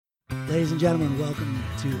Ladies and gentlemen, welcome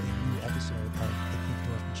to a new episode of The Keith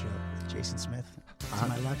Dorfman Show with Jason Smith. To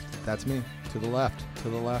my left. That's me. To the left. To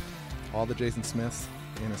the left. All the Jason Smiths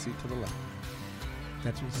in a seat to the left.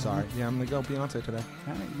 That's what Sorry. Yeah, I'm going to go Beyonce today.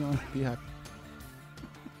 All right, you going? Yeah.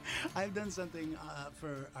 I've done something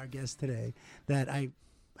for our guest today that I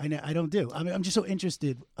don't do. I mean, I'm just so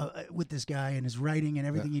interested with this guy and his writing and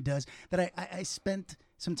everything he does that I spent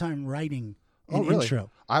some time writing an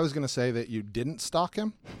intro. I was going to say that you didn't stalk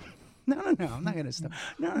him. No, I'm not going to stop.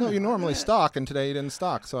 No, you normally stalk, and today you didn't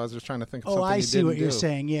stalk, so I was just trying to think of something I you see didn't what you're do.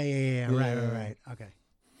 saying. Yeah. Right. Okay.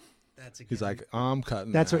 That's a good He's like, I'm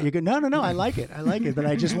cutting That's that. what you're good. No. I like it, but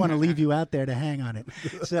I just want to leave you out there to hang on it.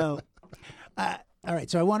 So, all right.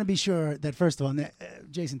 So I want to be sure that first of all,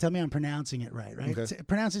 Jason, tell me I'm pronouncing it right? Okay.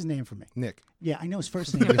 Pronounce his name for me. Nick. Yeah, I know his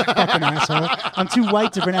first name. You fucking asshole. I'm too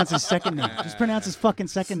white to pronounce his second name. Just pronounce his fucking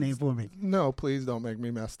second name for me. No, please don't make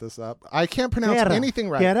me mess this up. I can't pronounce Guerra. anything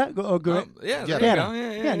right. Guerra? Or Guerra? Yeah, Yeah. there you Guerra. go.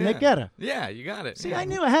 Yeah, Nick Guerra. Yeah, you got it. See, I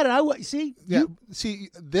knew I had it. See? Yeah. See,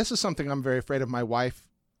 this is something I'm very afraid of. My wife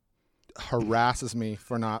harasses me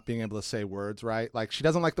for not being able to say words right. Like, she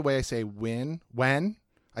doesn't like the way I say when.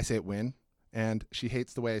 I say it when. And she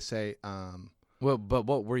hates the way I say Well, but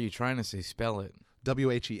what were you trying to say? Spell it.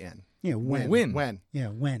 W-H-E-N. Yeah, when. When. Yeah,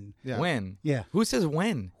 when. Yeah. When. Yeah. Who says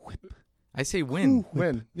when? I say when.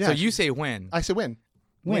 When. Yeah. So you say when. I say when.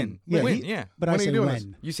 When. Yeah, When, he- yeah. But When I are you say doing when.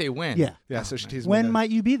 this? You say when. Yeah. Yeah, so she teases me. When then. might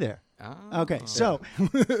you be there? Oh. Okay, so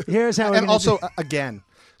here's how we're And gonna also do- again.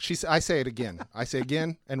 I say it again. I say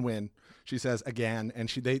again and when. She says again, and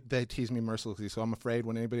they tease me mercilessly. So I'm afraid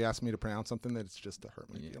when anybody asks me to pronounce something, that it's just to hurt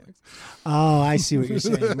my feelings. Oh, I see what you're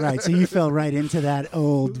saying. Right. So you fell right into that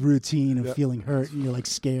old routine of feeling hurt and you're like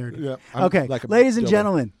scared. Yeah, I'm Okay. like a Ladies and dildo.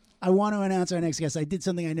 gentlemen, I want to announce our next guest. I did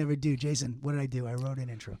something I never do. Jason, what did I do? I wrote an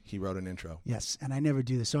intro. He wrote an intro. Yes, and I never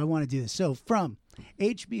do this. So I want to do this. So from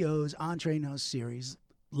HBO's Entree Nose series,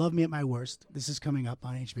 Love Me at My Worst. This is coming up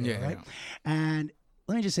on HBO, Yeah, right? yeah. And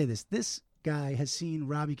let me just say this. This guy has seen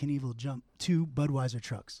Robbie Knievel jump 2 Budweiser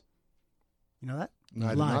trucks. You know that? No, I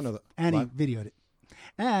did Live. not know that. And Live? he videoed it.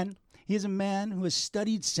 And he is a man who has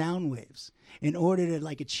studied sound waves in order to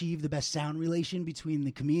like achieve the best sound relation between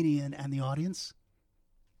the comedian and the audience.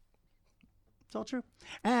 It's all true.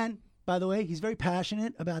 And by the way, he's very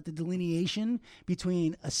passionate about the delineation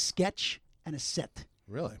between a sketch and a set.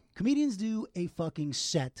 Really? Comedians do a fucking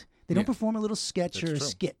set. They don't Yeah. perform a little sketch That's or a true.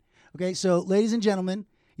 skit. Okay, so ladies and gentlemen,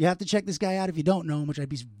 you have to check this guy out if you don't know him, which I'd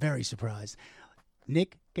be very surprised.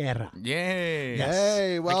 Nick Guerra. Yay. Yes.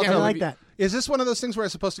 Hey, well I can't I done. like believe that. Is this one of those things where I'm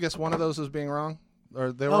supposed to guess one of those as being wrong?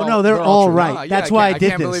 Or they were Oh, no, they're all true? right. Ah, yeah, That's I why can't- I did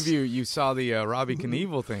can't this. believe you saw the Robbie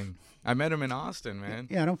Knievel thing. I met him in Austin, man.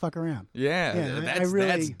 Yeah, don't fuck around. Yeah, Yeah, I that's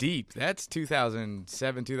really- deep. That's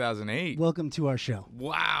 2007, 2008. Welcome to our show.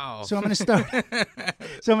 Wow. So I'm going to start.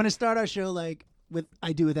 So I'm going to start our show like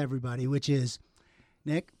I do with everybody, which is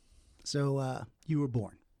Nick. So you were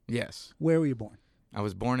born. Yes. Where were you born? I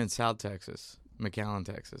was born in South Texas, McAllen,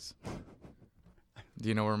 Texas. Do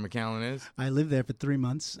you know where McAllen is? I lived there for 3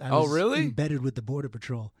 months. I Oh, was really? embedded with the Border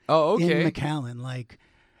Patrol. Oh, okay. In McAllen, like,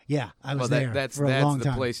 yeah, I was well, there that's for a long the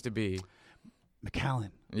time. place to be. McAllen.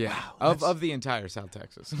 Yeah. Wow, of the entire South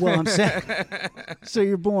Texas. Well, I'm saying. So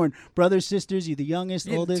you're born, brothers, sisters. You the youngest,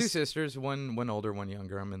 Yeah, oldest, 2 sisters, one older, one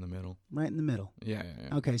younger. I'm in the middle. right in the middle. Yeah.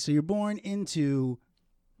 Okay, so you're born into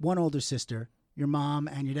one older sister, your mom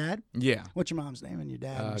and your dad. Yeah. What's your mom's name and your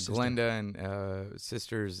dad? and your sister? Glenda and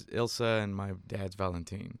sisters Ilsa and my dad's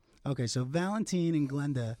Valentine. Okay, so Valentine and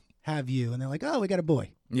Glenda have you, and they're like, "Oh, we got a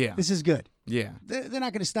boy. Yeah. This is good." Yeah. They're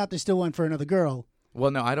not going to stop. They still want for another girl, Well,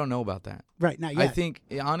 no, I don't know about that. right? Not yet. I think,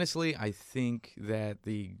 honestly, that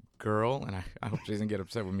the girl, and I hope she doesn't get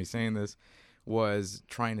upset with me saying this, was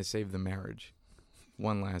trying to save the marriage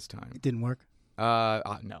one last time. it didn't work.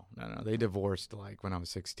 No. They divorced like when I was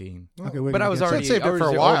 16. Okay, we're But gonna I was get to already, saved it I was for a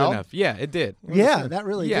old while. enough. Yeah, it did. it. Yeah, that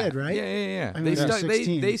really yeah, did, right? Yeah. I mean, They when I was stuck.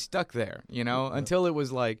 16. They stuck there, until it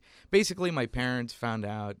was like basically my parents found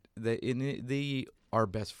out that they are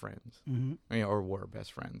best friends, or were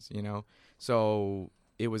best friends, So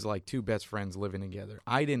it was like 2 best friends living together.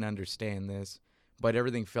 I didn't understand this, but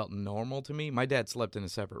everything felt normal to me. My dad slept in a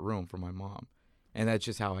separate room from my mom, and that's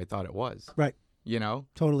just how I thought it was. Right.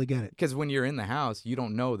 Totally get it. Because when you're in the house, you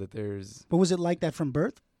don't know that there's But was it like that from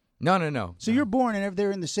birth? no. So you're born and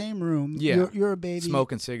they're in the same room. Yeah. You're a baby.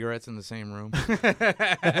 Smoking cigarettes in the same room.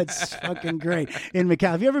 That's fucking great. In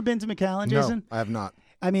McAllen. Have you ever been to McAllen, Jason? No, I have not.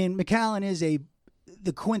 I mean, McAllen is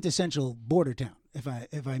the quintessential border town, if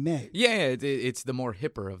I may. Yeah, it's the more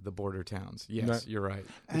hipper of the border towns. Yes, Right. you're right.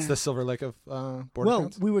 It's the Silver Lake of border Well,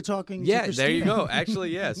 towns? we were talking to Yeah, Christina. there you go.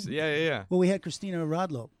 Actually, yes. Yeah. Well, we had Christina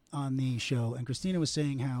Rodlow on the show, and Christina was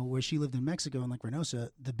saying how where she lived in Mexico in like Reynosa,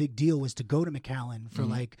 the big deal was to go to McAllen for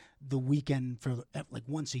like the weekend for like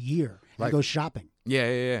once a year and go shopping.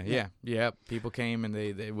 Yeah. People came and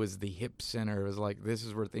it was the hip center. It was like, this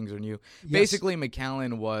is where things are new. Yes. Basically,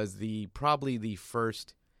 McAllen was probably the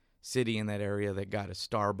first city in that area that got a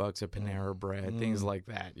Starbucks, a Panera Bread, things like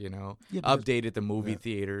that, you know. Yeah, updated the movie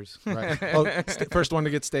theaters. Right. First one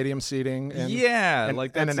to get stadium seating. And,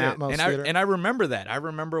 like that's and an Atmos theater. And I remember that. I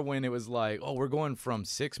remember when it was like, oh, we're going from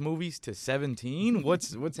 6 movies to 17.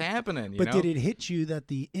 What's happening? But did it hit you that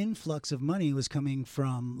the influx of money was coming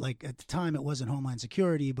from, like at the time it wasn't Homeland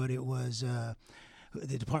Security, but it was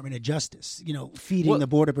the Department of Justice, you know, feeding the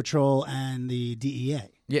Border Patrol and the DEA?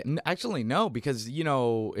 Yeah, actually, no, because, you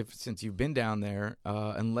know, since you've been down there,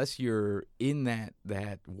 unless you're in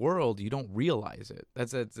that world, you don't realize it.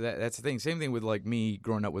 That's the thing. Same thing with, like, me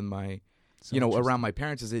growing up with my, around my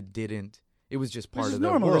parents, is it was just part of the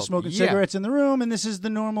normal. world. They're smoking cigarettes in the room, and this is the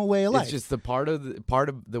normal way of life. It's just the part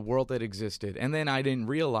of the world that existed. And then I didn't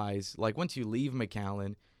realize, like, once you leave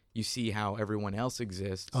McAllen, you see how everyone else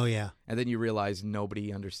exists. Oh, yeah. And then you realize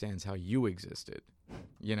nobody understands how you existed,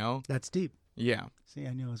 you know? That's deep. Yeah. See,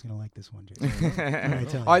 I knew I was going to like this one,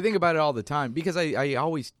 Jason. I think about it all the time because I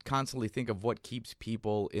always constantly think of what keeps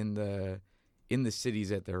people in the cities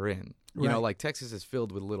that they're in. You know, like Texas is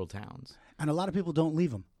filled with little towns. And a lot of people don't leave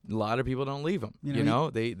them. A lot of people don't leave them. You know,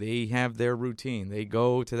 they have their routine. They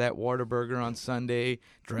go to that Whataburger on Sunday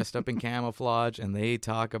dressed up in camouflage, and they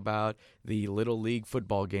talk about the Little League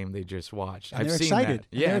football game they just watched. And I've seen excited.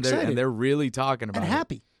 that. Yeah, and they're really talking about and it.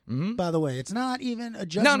 Happy. Mm-hmm. By the way, it's not even a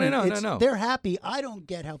judgment. No. They're happy. I don't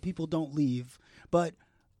get how people don't leave, but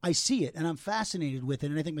I see it, and I'm fascinated with it,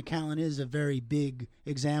 and I think McAllen is a very big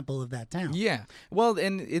example of that town. Yeah. Well,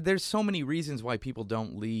 and there's so many reasons why people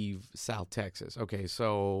don't leave South Texas. Okay,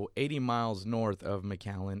 so 80 miles north of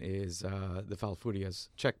McAllen is the Falfurrias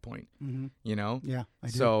checkpoint, you know? Yeah, I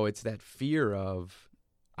do. So it's that fear of,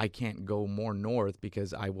 I can't go more north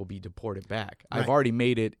because I will be deported back. Right. I've already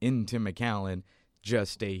made it into McAllen,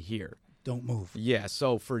 just stay here. Don't move. Yeah,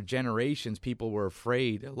 so for generations, people were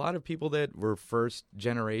afraid. A lot of people that were first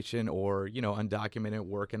generation or, undocumented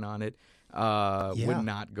working on it would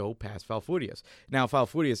not go past Falfurrias. Now,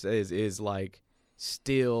 Falfurrias is like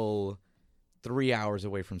still 3 hours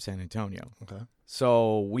away from San Antonio. Okay.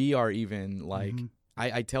 So we are even like,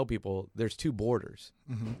 I tell people there's 2 borders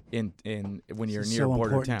in when you're near a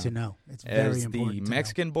border town. It's so important to know. It's very important There's the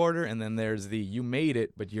Mexican border, and then there's the you made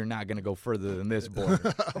it, but you're not going to go further than this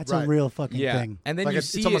border. That's a real fucking thing. And then like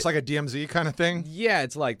it's almost like a DMZ kind of thing. Yeah,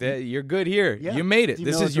 it's like that. You're good here. Yeah. You made it.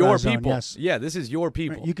 This is your people. Yes. Yeah, this is your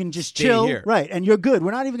people. Right. You can just stay chill, here. right? And you're good.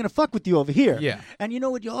 We're not even going to fuck with you over here. Yeah. And you know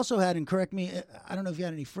what you also had, and correct me, I don't know if you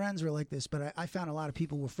had any friends who were like this, but I found a lot of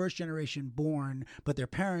people were first generation born, but their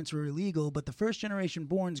parents were illegal. But the first generation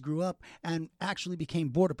borns grew up and actually became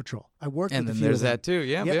Border Patrol. I worked and with a then few there's of them. that too.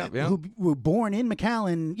 Yeah. Who were born in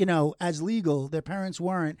McAllen, as legal. Their parents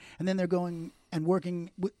weren't, and then they're going and working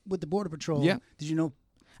with the Border Patrol. Yeah. Did you know?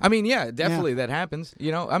 I mean, yeah, definitely that happens.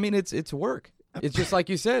 I mean, it's work. It's just like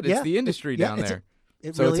you said. It's the industry down there.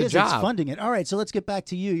 It so really it's a is. job. It's funding it. All right, so let's get back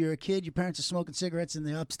to you. You're a kid. Your parents are smoking cigarettes in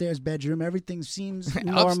the upstairs bedroom. Everything seems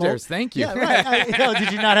normal. Upstairs, thank you. Yeah, right.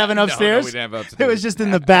 Did you not have an upstairs? No, we didn't have upstairs. It was just in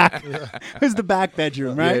the back. It was the back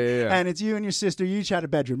bedroom, right? Yeah. And it's you and your sister. You each had a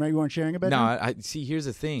bedroom, right? You weren't sharing a bedroom? No, I see, here's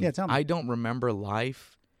the thing. Yeah, tell me. I don't remember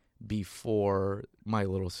life before my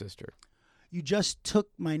little sister. You just took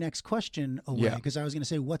my next question away because I was going to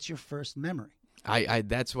say, what's your first memory?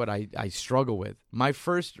 That's what I struggle with. My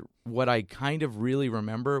first, what I kind of really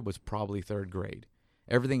remember was probably 3rd grade.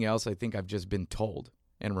 Everything else, I think I've just been told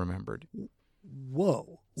and remembered.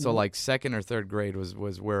 Whoa. So like 2nd or 3rd grade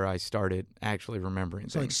was where I started actually remembering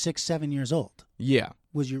So things. like 6, 7 years old. Yeah.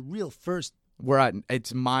 Was your real first?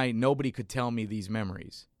 Nobody could tell me these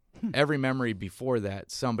memories. Every memory before that,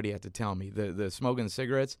 somebody had to tell me. The smoking the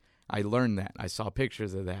cigarettes, I learned that. I saw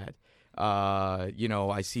pictures of that.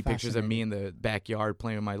 I see pictures of me in the backyard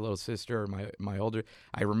playing with my little sister or my older.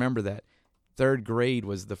 I remember that 3rd grade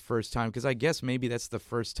was the first time, because I guess maybe that's the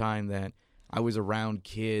first time that I was around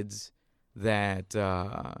kids that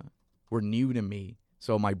were new to me.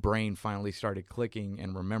 So my brain finally started clicking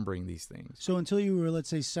and remembering these things. So until you were, let's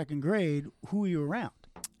say, 2nd grade, who were you around?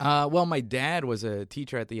 Well, my dad was a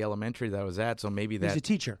teacher at the elementary that I was at, so maybe that... He's a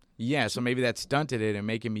teacher. Yeah, so maybe that stunted it and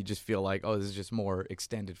making me just feel like, oh, this is just more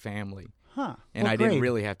extended family. Huh. And I didn't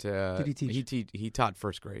really have to... Did he teach? He taught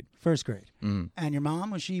 1st grade. 1st grade. Mm. And your mom,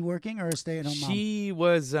 was she working or a stay-at-home mom? She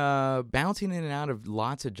was bouncing in and out of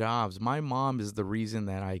lots of jobs. My mom is the reason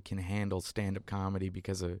that I can handle stand-up comedy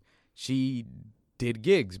because she did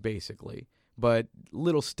gigs, basically. but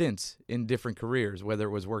little stints in different careers, whether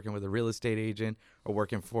it was working with a real estate agent or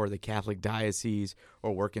working for the Catholic diocese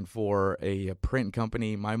or working for a print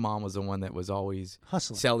company. My mom was the one that was always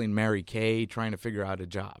Hustling. selling Mary Kay, trying to figure out a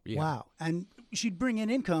job. Yeah. Wow. And she'd bring in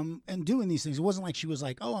income and doing these things. It wasn't like she was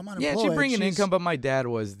like, oh, I'm unemployed. Yeah, she'd bring in She's income, but my dad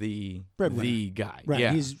was the guy. Right.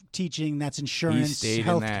 Yeah. He's teaching, that's insurance, stayed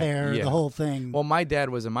in that, healthcare, yeah. the whole thing. Well, my dad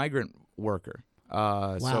was a migrant worker.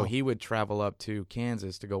 Wow. So he would travel up to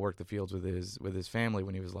Kansas to go work the fields with his family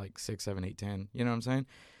when he was like 6, 7, 8, 10. You know what I'm saying?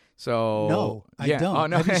 So No, yeah. I don't. Oh,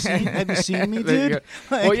 no. Have you seen me, There you dude?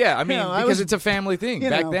 go. Like, well, yeah. I mean, you know, I because was- it's a family thing. you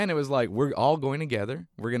Back know. then, it was like we're all going together.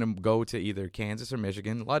 We're gonna go to either Kansas or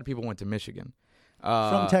Michigan. A lot of people went to Michigan.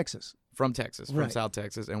 From Texas. From Texas, from Right. South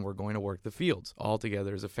Texas, and we're going to work the fields all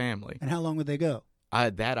together as a family. And how long would they go?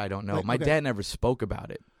 That I don't know. Right, My okay. dad never spoke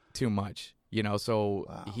about it too much, so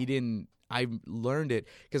Wow. he didn't. I learned it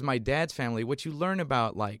because my dad's family. What you learn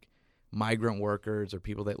about like migrant workers or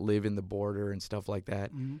people that live in the border and stuff like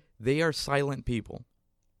that, they are silent people.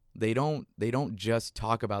 They don't just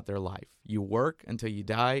talk about their life. You work until you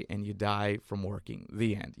die, and you die from working.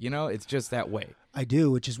 The end. It's just that way. I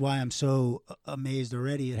do, which is why I'm so amazed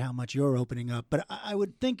already at how much you're opening up. But I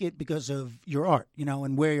would think it because of your art,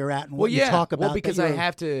 and where you're at and what you talk about. Well, because that I you're-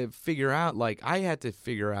 have to figure out, I had to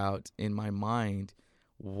figure out in my mind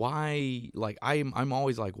why, I'm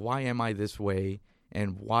always like, why am I this way?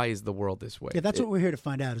 And why is the world this way? Yeah, that's what we're here to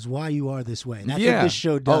find out is why you are this way. That's Yeah. what this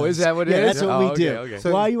show does. Oh, is that what it yeah, is? that's what Oh, we okay, do. okay.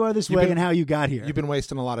 So why you are this you've way been- and how you got here. You've been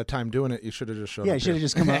wasting a lot of time doing it. You should have just showed Yeah, up. you should have here.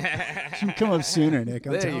 just come up. Should come up sooner, Nick.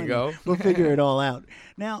 I'm There telling you go. We'll figure it all out.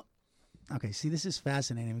 Now, okay, see, this is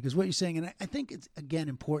fascinating because what you're saying, and I think it's, again,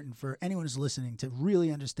 important for anyone who's listening to really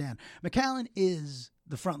understand. McAllen is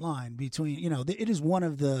the front line between, it is one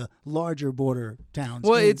of the larger border towns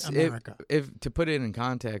in America. If to put it in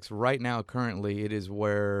context, right now, currently, it is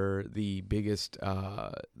where the biggest,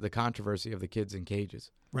 the controversy of the kids in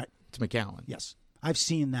cages. Right. It's McAllen. Yes. I've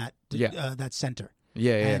seen that, Yeah. that center.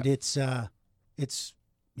 Yeah, yeah. And it's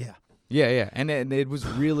yeah. Yeah. And it was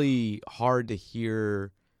really hard to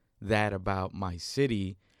hear that about my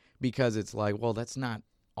city because it's like, well, that's not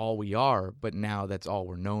all we are, but now that's all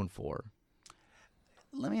we're known for.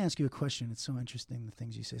 Let me ask you a question. It's so interesting, the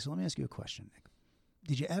things you say. So let me ask you a question, Nick.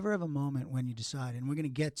 Did you ever have a moment when you decided, and we're going to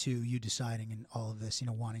get to you deciding in all of this,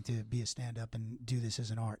 wanting to be a stand-up and do this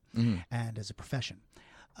as an art and as a profession.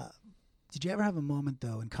 Did you ever have a moment,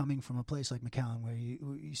 though, in coming from a place like McAllen where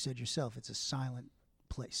you said yourself, it's a silent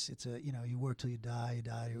place. It's a, you work till you die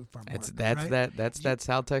from work. That's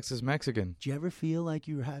South Texas Mexican. Did you ever feel like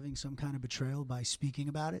you were having some kind of betrayal by speaking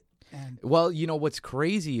about it? And well, what's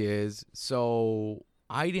crazy is, so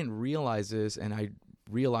I didn't realize this, and I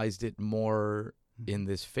realized it more in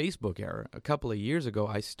this Facebook era. A couple of years ago,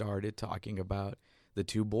 I started talking about the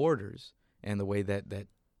two borders and the way that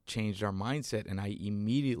changed our mindset, and I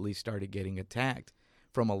immediately started getting attacked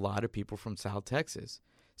from a lot of people from South Texas.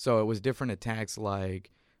 So it was different attacks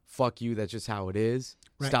like, fuck you, that's just how it is.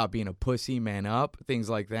 Right. Stop being a pussy, man up, things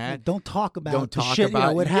like that. don't talk about Don't the talk shit.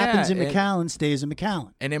 about- what happens in yeah, McAllen stays in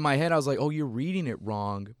McAllen. And in my head, I was like, oh, you're reading it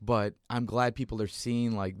wrong, but I'm glad people are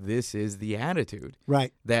seeing, this is the attitude.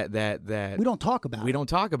 Right. That We don't talk about we it. don't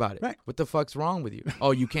talk about it. Right. What the fuck's wrong with you?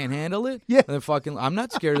 Oh, you can't handle it? Yeah. Then fucking, I'm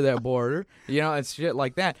not scared of that border. It's shit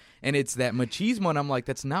like that. And it's that machismo, and I'm like,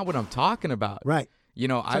 that's not what I'm talking about. Right.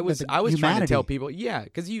 I was about the trying to humanity. tell people,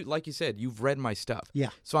 because you, like you said, you've read my stuff. Yeah.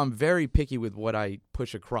 So I'm very picky with what I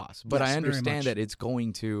push across, but Yes, I very understand much. that it's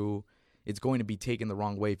going to be taken the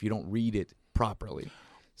wrong way if you don't read it properly.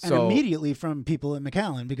 And So immediately from people in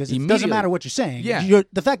McAllen, because it doesn't Immediately. matter what you're saying. Yeah.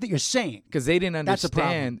 The fact that you're saying. because they didn't That's a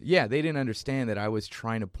problem. understand. Yeah, they didn't understand that I was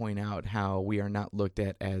trying to point out how we are not looked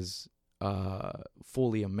at as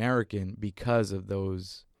fully American because of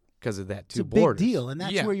that It's two a big borders. deal, and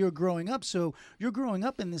that's Yeah. where you're growing up. So you're growing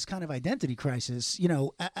up in this kind of identity crisis,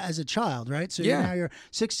 as a child, right? So Yeah. you're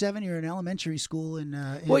 6, 7. You're in elementary school in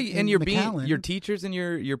Well, in and you're McAllen. your teachers and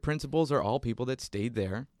your principals are all people that stayed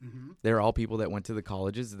there. Mhm. They're all people that went to the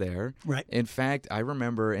colleges there. Right. In fact, I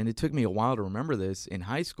remember, and it took me a while to remember this, in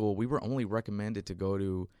high school, we were only recommended to go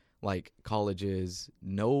to colleges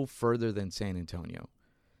no further than San Antonio.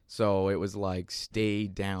 So it was stay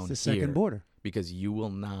down It's the here second border. because you will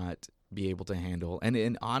not be able to handle.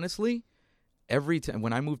 And honestly, every time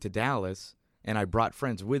when I moved to Dallas and I brought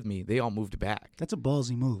friends with me, they all moved back. That's a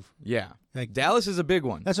ballsy move. Yeah. Like Dallas is a big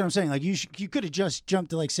one. That's what I'm saying. Like you could have just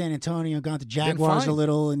jumped to San Antonio, gone to Jaguars a fine.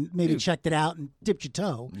 little, and maybe Dude. checked it out and dipped your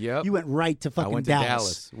toe. Yep. You went right to I fucking went to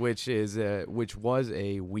Dallas. which was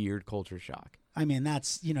a weird culture shock. I mean,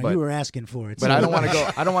 that's But- you were asking for it. But so- I don't want to go.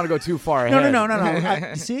 I don't want to go too far No, ahead.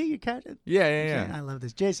 no. See, you catch it. Yeah. I love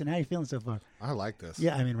this, Jason. How you feeling so far? I like this.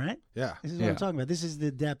 Yeah, I mean, right? Yeah. This is what Yeah. I'm talking about. This is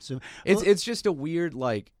the depths of. It's just a weird,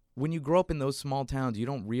 like, when you grow up in those small towns, you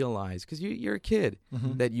don't realize, because you're a kid,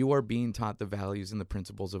 that you are being taught the values and the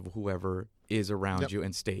principles of whoever is around Yep. you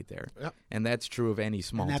and stayed there. Yep. And that's true of any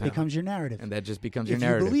small and that town. becomes your narrative. And that just becomes if your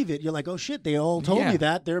narrative. you believe it, you're like, oh shit, they all told Yeah. me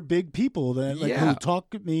that. They're big people that who Yeah.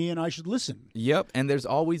 talk at me and I should listen. Yep. And there's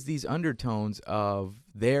always these undertones of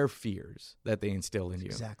their fears that they instill in you.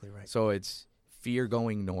 Exactly right. So it's fear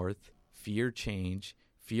going north, fear change,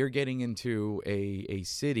 fear getting into a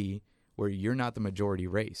city where you're not the majority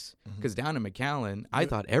race. Because down in McAllen, I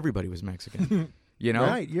thought everybody was Mexican. You know,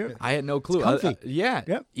 Right, you're- I had no clue. comfy. Yeah,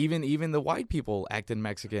 Yep. Even the white people acted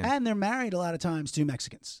Mexican. And they're married a lot of times to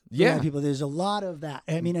Mexicans. A Yeah. lot of people. There's a lot of that.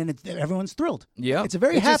 I mean, and everyone's thrilled. Yeah, It's a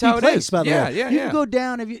very It's just happy how it place, is. by the Yeah, way. yeah, You yeah. can go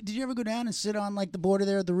down. Did you ever go down and sit on like the border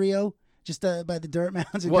there at the Rio, just by the dirt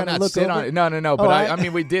mounds and Well, kind of not look sit over? on it. No. But Oh, I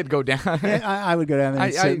mean, we did go down. Yeah, I would go down there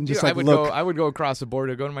and sit and just I like would look. go. I would go across the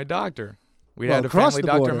border to go to my doctor. We Well, had a across family the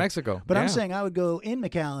doctor border. in Mexico. But I'm Yeah. saying I would go in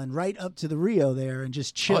McAllen right up to the Rio there and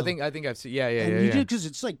just chill. Oh, I think I've seen. Yeah. and you because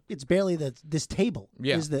it's like it's barely this table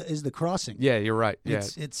Yeah. is the crossing. Yeah, you're right. Yeah,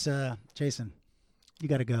 It's Jason, you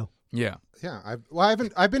got to go. yeah. Yeah.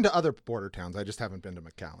 I've been to other border towns. I just haven't been to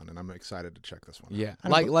McAllen, and I'm excited to check this one out. Yeah, I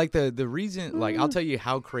don't like the reason, like I'll tell you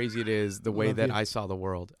how crazy it is the way Love that you. I saw the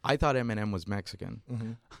world. I thought Eminem was Mexican.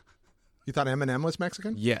 You thought Eminem was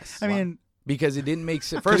Mexican? Yes, I mean, because it didn't make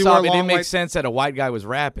sense. 'Cause First he wore off, it long didn't make white- sense that a white guy was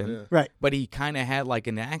rapping, Yeah. right. but he kind of had like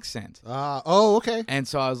an accent, Oh, okay. and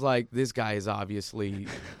so I was like, this guy is obviously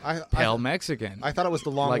I pale Mexican. I thought it was the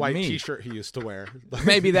long Like white me. T-shirt he used to wear.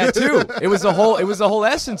 Maybe that too. It was the whole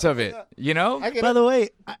essence of it. You know? I get By it. the way,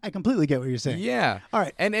 I completely get what you're saying. Yeah. All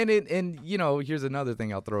right. And you know, here's another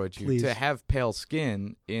thing I'll throw at you. Please. To have pale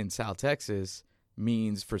skin in South Texas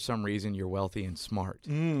means for some reason you're wealthy and smart.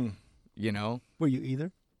 You know? Were you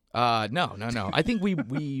either? No. I think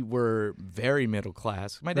we were very middle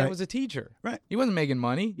class. My dad Right. was a teacher. Right. He wasn't making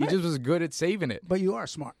money. He just was good at saving it. But you are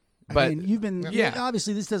smart. But- I mean, you've been. Yeah.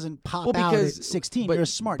 Obviously, this doesn't pop Well, out at because 16. but, You're a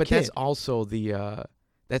smart but kid. that's also the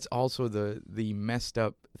messed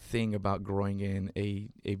up thing about growing in a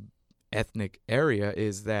ethnic area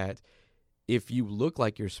is that if you look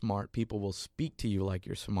like you're smart, people will speak to you like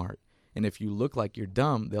you're smart. And if you look like you're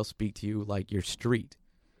dumb, they'll speak to you like you're street.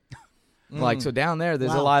 Like, so down there's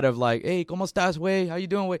Wow. a lot of like, hey, ¿cómo estás, güey? How you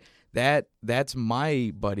doing, güey? That's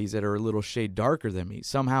my buddies that are a little shade darker than me.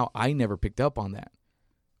 Somehow I never picked up on that.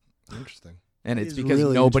 Interesting. And That it's is because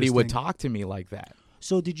really nobody would interesting. talk to me like that.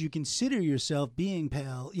 So, did you consider yourself being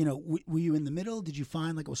pale? You know, were you in the middle? Did you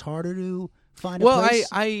find like it was harder to find a Well, place?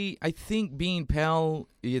 I think being pale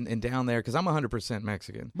and down there, because I'm 100%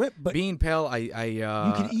 Mexican. But Being pale,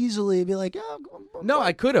 you could easily be like, oh, no,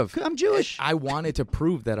 I could have. I'm Jewish. I wanted to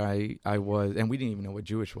prove that I was, and we didn't even know what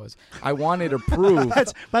Jewish was. I wanted to prove.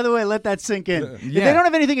 That's, by the way, let that sink in. Yeah. They don't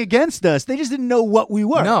have anything against us. They just didn't know what we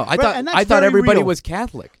were. No, I Right? And that's thought very everybody real. was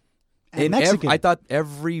Catholic. And In Mexican. I thought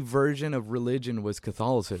every version of religion was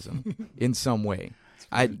Catholicism in some way.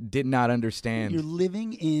 I did not understand. You're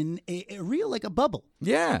living in a real, like a bubble.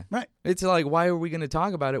 Yeah. Right. It's like, why are we going to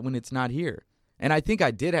talk about it when it's not here? And I think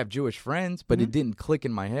I did have Jewish friends, but Mm-hmm. it didn't click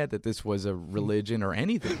in my head that this was a religion or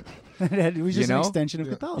anything. It was just You an know? extension of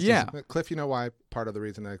Catholicism. Yeah. Cliff, you know why part of the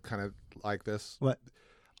reason I kind of like this? What?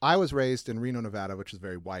 I was raised in Reno, Nevada, which is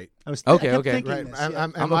very white. I was Okay, I kept okay. thinking Right. this, I'm- yeah.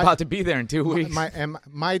 I'm- I'm and my- about to be there in 2 weeks.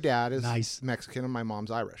 My dad is Nice. Mexican and my mom's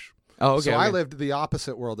Irish. Oh, okay. So I okay. lived the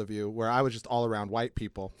opposite world of you, where I was just all around white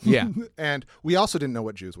people. Yeah. And we also didn't know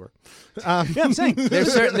what Jews were. Yeah, I'm saying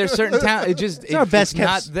There's certain towns. It's our best it's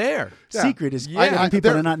not kept there. secret is Yeah. getting people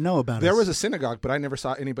There- to not know about There us. was a synagogue, but I never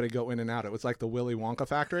saw anybody go in and out. It was like the Willy Wonka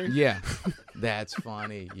factory. Yeah, that's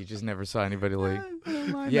funny. You just never saw anybody leave.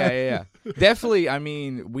 Oh, Yeah. Definitely. I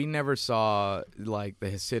mean, we never saw like the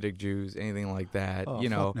Hasidic Jews, anything like that. Oh, you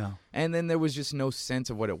know. fuck no. And then there was just no sense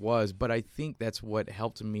of what it was. But I think that's what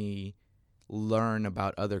helped me learn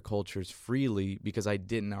about other cultures freely because I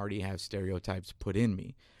didn't already have stereotypes put in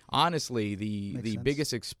me. Honestly, the Makes sense.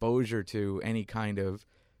 biggest exposure to any kind of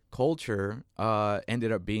culture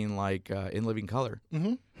ended up being like In Living Color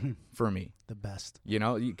for me. The best. You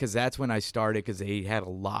know, because that's when I started because they had a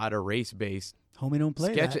lot of race-based Homie, don't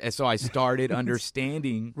play sketches. that. So I started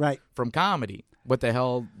understanding Right. from comedy what the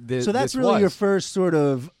hell this So that's this really was. your first sort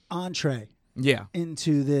of entree Yeah.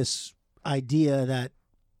 into this idea that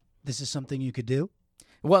this is something you could do.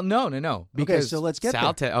 Well, no. Because so let's get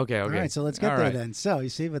South there. okay. All right, so let's get All there right. then. So you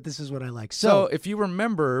see, but this is what I like. So if you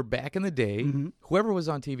remember back in the day, Mm-hmm. whoever was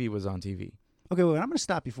on TV was on TV. Okay, wait, I'm going to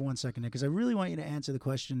stop you for 1 second because I really want you to answer the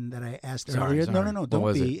question that I asked Sorry, earlier. sorry. No, What don't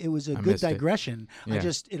was be. it? It was a I good missed it. digression. Yeah.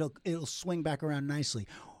 It'll swing back around nicely.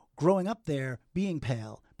 Growing up there, being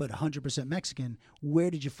pale but 100% Mexican, where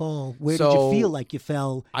did you fall? Where did you So- feel like you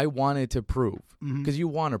fell? I wanted to prove because you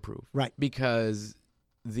want to prove, Right. Because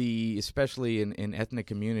especially in ethnic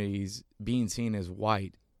communities, being seen as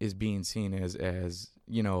white is being seen as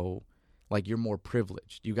like you're more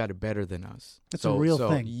privileged. You got it better than us. That's a real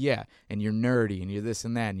thing. Yeah, and you're nerdy and you're this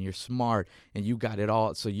and that and you're smart and you got it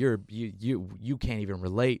all. So you can't even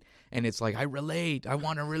relate. And it's like I relate. I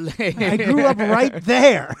want to relate. I grew up right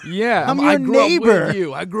there. Yeah, I'm I your grew neighbor. Up with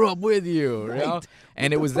you. I grew up with you. Right. You know? And What it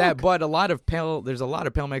the was fuck? that. But there's a lot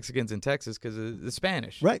of pale Mexicans in Texas because of the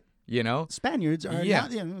Spanish. Right. You know. Spaniards are Yeah.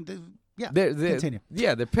 not, yeah. They're, Continue.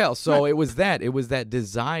 Yeah, they're pale. So Right. it was that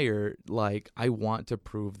desire. Like I want to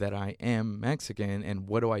prove that I am Mexican, and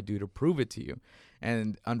what do I do to prove it to you?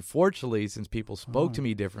 And unfortunately, since people spoke to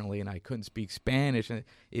me differently, and I couldn't speak Spanish, and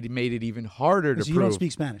it made it even harder to So prove. you don't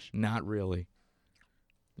speak Spanish? Not really.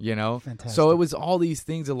 You know? Fantastic. So it was all these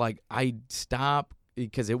things that like I stopped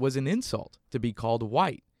because it was an insult to be called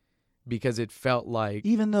white because it felt like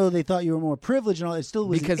Even though they thought you were more privileged and all, it still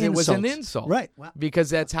was because an it was insult. an insult. Right. Wow. Because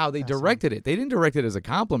that's how they directed it. They didn't direct it as a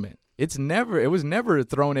compliment. It was never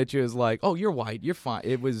thrown at you as like, "Oh, you're white, you're fine."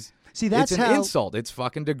 It was See, that's it's an how insult. It's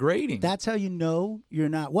fucking degrading. that's how you know you're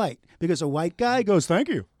not white because a white guy goes, "Thank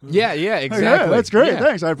you." yeah, exactly. Yeah, that's great. Yeah.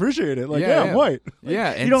 Thanks, I appreciate it. Like, Yeah, I'm yeah. white. Yeah,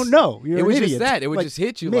 you and don't know. You're it an was idiot. just that. It would Like just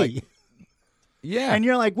hit you me. like, yeah. And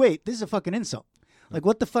you're like, wait, this is a fucking insult. Like,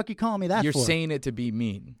 what the fuck you calling me that You're for? saying it to be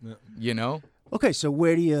mean. You know? Okay, so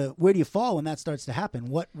where do you fall when that starts to happen?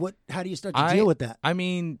 How do you start to deal with that? I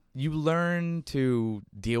mean, you learn to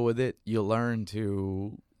deal with it. You learn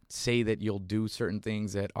to say that you'll do certain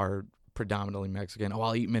things that are predominantly Mexican. Oh,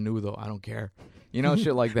 I'll eat menudo. I don't care. You know,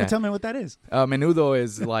 shit like that. Tell me what that is. Menudo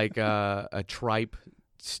is like a tripe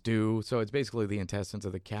stew. So it's basically the intestines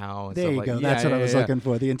of the cow. And There stuff you like, go. yeah, That's what yeah, I was yeah. looking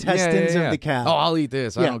for. The Yeah, intestines yeah, of yeah. the cow. Oh, I'll eat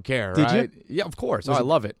this. I Yeah. don't care. Did you? Right? Yeah, of course. Was I it-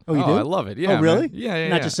 love it. Oh, you do? I love it. Yeah. Oh, really? Man. Yeah.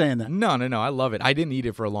 Not yeah. just saying that. No. I love it. I didn't eat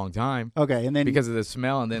it for a long time. Okay, and then Because of the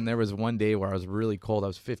smell, and then there was one day where I was really cold. I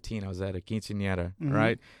was 15. I was at a quinceañera,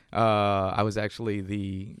 right? I was actually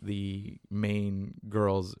the main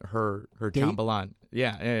girl's her Date? chambelán.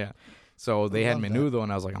 Yeah. So they had love that. menudo,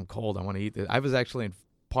 and I was like, I'm cold. I want to eat this. I was actually in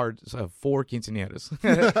parts of 4 quinceañeras.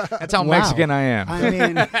 That's how Wow. Mexican I am. I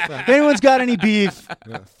mean, if anyone's got any beef,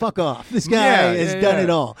 fuck off. This guy Yeah, has yeah, done yeah. it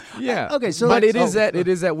all. Yeah. Okay, so but let's- it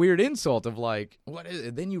is that weird insult of like, what is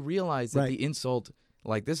it? Then you realize that Right. the insult,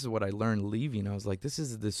 like this is what I learned leaving. I was like, this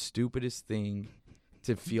is the stupidest thing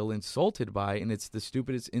to feel insulted by, and it's the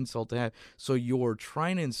stupidest insult to have. So you're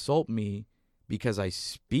trying to insult me because I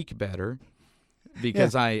speak better,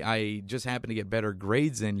 because I just happen to get better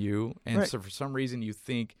grades than you, and Right. so for some reason you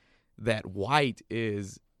think that white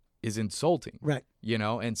is insulting. Right. You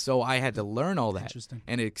know, and so I had to learn all that Interesting.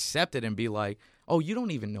 and accept it and be like, oh, you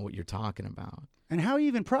don't even know what you're talking about. And how are you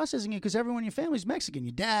even processing it? Because everyone in your family is Mexican.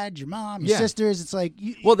 Your dad, your mom, your Yeah. sisters. It's like,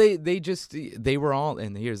 Well, they were all,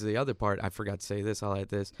 and here's the other part. I forgot to say this. I'll add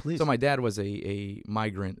this. Please. So my dad was a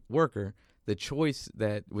migrant worker. The choice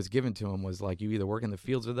that was given to him was like, you either work in the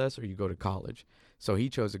fields with us or you go to college. So he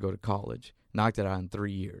chose to go to college, knocked it out in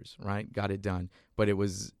 3 years, right? Got it done. But it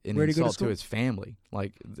was an Where'd he go to insult to school? his family.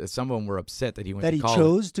 Like some of them were upset that he went that to he college.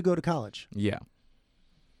 chose to go to college. Yeah.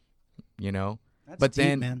 You know? That's But deep,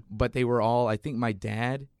 then, man. but they were all, I think my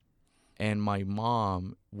dad and my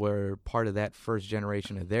mom were part of that first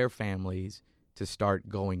generation of their families to start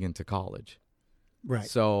going into college. Right.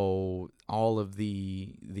 So all of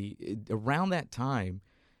around that time,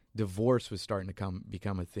 divorce was starting to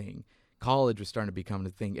become a thing. College was starting to become a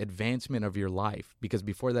thing. Advancement of your life, because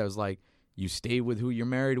before that was like, you stay with who you're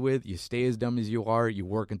married with, you stay as dumb as you are, you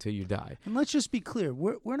work until you die. And let's just be clear: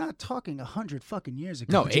 we're not talking 100 fucking years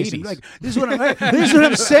ago. No, Jason. 80s. Like this is what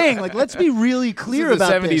I'm saying. Like, let's be really clear This is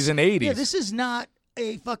the about 70s this. and 80s. Yeah, this is not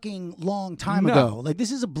a fucking long time No. ago. Like,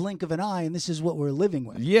 this is a blink of an eye, and this is what we're living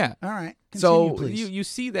with. Yeah. All right. Continue, So please. you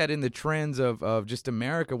see that in the trends of just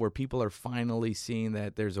America, where people are finally seeing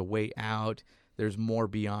that there's a way out, there's more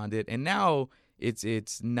beyond it, and now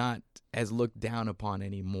it's not as looked down upon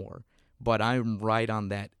anymore. But I'm right on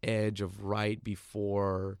that edge of right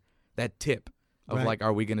before that tip of Right. like,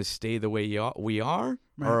 are we going to stay the way we are,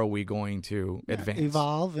 Right. or are we going to advance?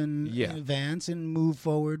 Evolve and Yeah. advance and move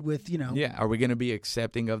forward with, Yeah, are we going to be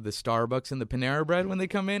accepting of the Starbucks and the Panera Bread when they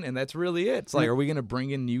come in? And that's really it. It's like, are we going to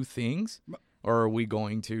bring in new things? Or are we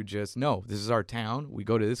going to just, no, this is our town. We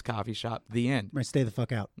go to this coffee shop, the end. Right, stay the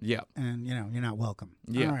fuck out. Yeah. And, you're not welcome.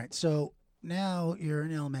 Yeah. All right. So now you're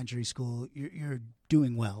in elementary school. You're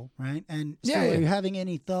doing well, right? And still, Yeah, yeah. are you having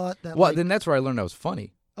any thought that? Well, like, then that's where I learned I was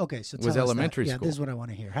funny. okay, so was tell us elementary that. school. Yeah, this is what I want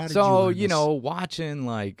to hear. How did you So, learn you this? know, watching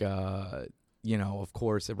like, of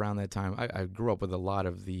course, around that time, I grew up with a lot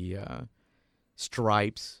of the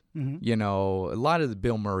Stripes, Mhm. you know, a lot of the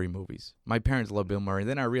Bill Murray movies. My parents love Bill Murray.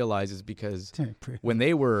 Then I realized it's because when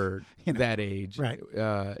they were You know, that age, right.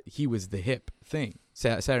 he was the hip thing.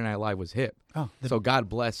 Saturday Night Live was hip. Oh, So God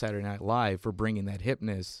bless Saturday Night Live for bringing that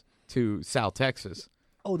hipness to South Texas.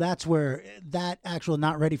 oh, that's where that actual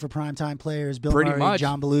not ready for primetime players, Bill Pretty Murray, much.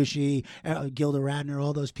 John Belushi, Gilda Radner,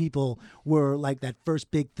 all those people were like that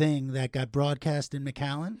first big thing that got broadcast in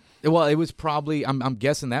McAllen. Well, it was probably, I'm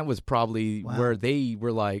guessing that was probably Wow. where they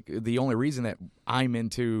were like, the only reason that I'm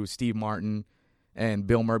into Steve Martin and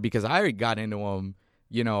Bill Murray, because I already got into them,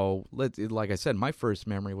 you know, like I said, my first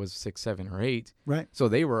memory was 6, 7, or 8. Right. So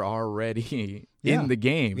they were already Yeah. in the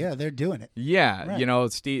game. Yeah, they're doing it. Yeah, Right. you know,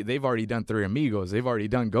 Steve. They've already done Three Amigos. They've already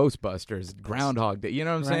done Ghostbusters, Groundhog Day. You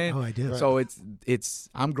know what I'm Right. saying? Oh, I do. So it's.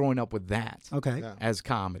 I'm growing up with that Okay. Yeah. as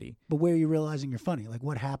comedy. But where are you realizing you're funny? Like,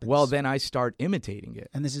 what happens? Well, then I start imitating it.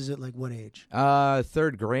 And this is at like what age?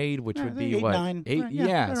 Third grade, which would be 8, what 9. 8. Right, yeah,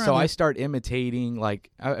 Yeah. right So around I there. start imitating.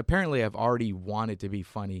 Like apparently, I've already wanted to be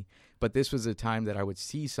funny, but this was a time that I would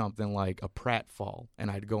see something like a pratfall, and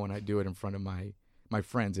I'd go and I'd do it in front of my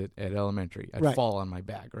friends at elementary. I'd Right. fall on my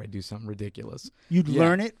back, or I'd do something ridiculous, You'd Yeah.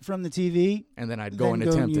 learn it from the TV, and then I'd go then and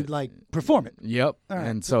attempt you'd it. like perform it. Yep. All right.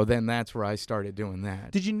 And so then that's where I started doing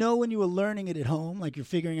that. Did you know when you were learning it at home, like you're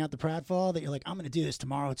figuring out the pratfall, that you're like, I'm going to do this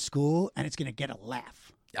tomorrow at school, and it's going to get a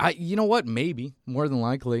laugh? You know what? Maybe more than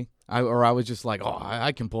likely. I was just like, oh,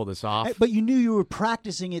 I can pull this off. But you knew you were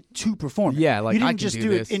practicing it to perform it. Yeah, like, you didn't I can just do do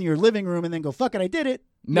this. it in your living room and then go, fuck it, I did it.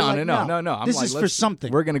 You're No, like, no. I'm this like, is for let's-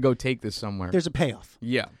 something. We're gonna go take this somewhere. There's a payoff.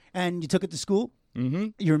 Yeah. And you took it to school? Mm-hmm.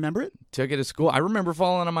 You remember it? Took it to school. I remember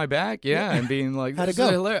falling on my back, and being like, How'd this it is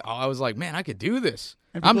go? hilarious. Oh, I was like, man, I could do this.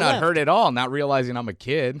 And I'm people not laughed. hurt at all, not realizing I'm a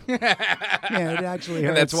kid. Yeah, it actually hurts.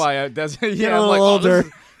 And that's why I'm a like, little oh, older.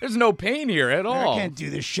 there's no pain here at all. I can't do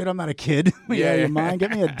this shit. I'm not a kid. Yeah, yeah, yeah. your mind.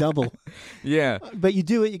 Get me a double. Yeah. But you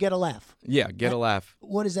do it, you get a laugh. Yeah, get a laugh.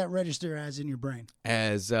 What does that register as in your brain?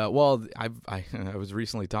 As well, I was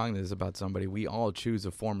recently talking to this about somebody. We all choose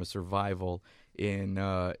a form of survival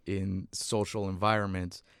in social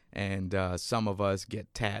environments, and some of us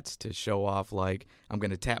get tats to show off. Like, I'm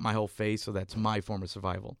going to tat my whole face, so that's my form of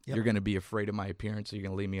survival. Yep. You're going to be afraid of my appearance, so you're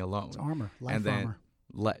going to leave me alone. It's armor, life and then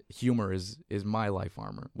armor. humor is my life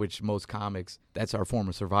armor, which most comics, that's our form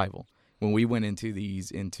of survival. When we went into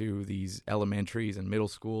these elementaries and middle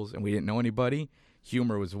schools and we didn't know anybody,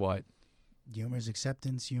 humor was what? Humor's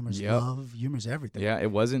acceptance, humor's Yep. love, humor's everything. Yeah,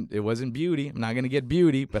 it wasn't beauty. I'm not going to get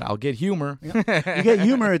beauty, but I'll get humor. You get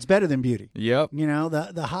humor, it's better than beauty. Yep. You know,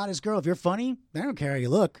 the hottest girl, if you're funny, they don't care how you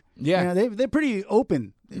look. Yeah. You know, they're pretty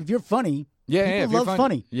open. If you're funny, Yeah, people if you're love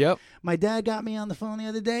funny. Yep. My dad got me on the phone the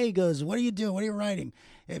other day. He goes, "What are you doing? What are you writing?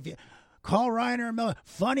 If you call Reiner and Miller,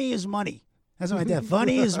 funny is money." That's what my dad.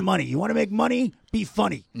 Funny is money. You want to make money? Be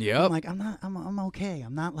funny. Yep. I'm like, I'm not. I'm okay.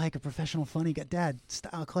 I'm not like a professional funny guy. Dad,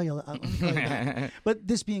 I'll call you. I'll call you back. But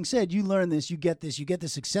this being said, you learn this. You get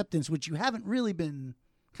this acceptance, which you haven't really been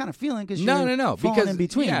kind of feeling because No, falling because in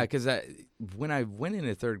between. Yeah, because when I went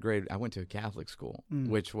into third grade, I went to a Catholic school,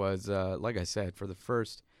 which was like I said, for the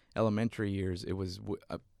first elementary years, it was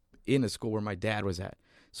in a school where my dad was at,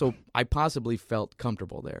 so I possibly felt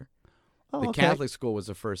comfortable there. Oh, The okay. Catholic school was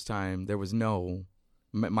the first time there was no,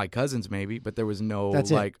 my cousins maybe, but there was no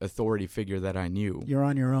That's it. like authority figure that I knew. You're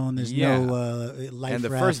on your own. There's Yeah. no life. And the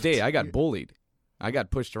raft. first day I got bullied. I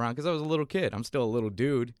got pushed around because I was a little kid. I'm still a little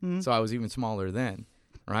dude, Mm-hmm. so I was even smaller then,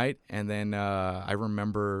 right? And then I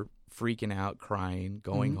remember freaking out, crying,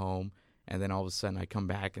 going Mm-hmm. home, and then all of a sudden I come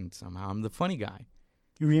back and somehow I'm the funny guy.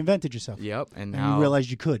 You reinvented yourself. Yep, and And now you realized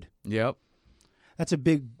you could. Yep, That's a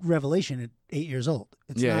big revelation at 8 years old.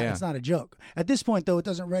 It's Yeah, not. yeah. It's not a joke. At this point, though, it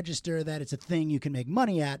doesn't register that it's a thing you can make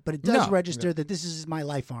money at, but it does No. register that this is my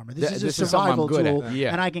life armor. This is a this is something I'm survival good at. tool,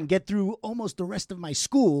 Yeah. and I can get through almost the rest of my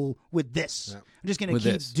school with this. Yeah. I'm just going to With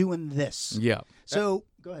keep this. doing this. yep. So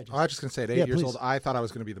go ahead. Oh, I was just gonna say, at 8 Yeah, years please. old, I thought I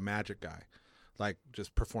was gonna be the magic guy, like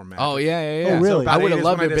just perform magic. Oh yeah. Oh, really? So I about would 8 have is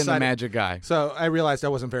loved when to I have been the decided- magic guy. So I realized I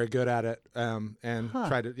wasn't very good at it, and Huh.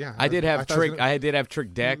 tried to. Yeah, I did have thought I was trick. gonna- I did have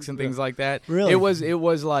trick decks and things like that. Really? It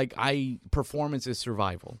was like performance is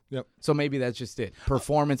survival. Yep. So maybe that's just it.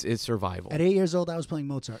 Performance is survival. At 8 years old, I was playing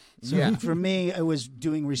Mozart. So Yeah. for me, it was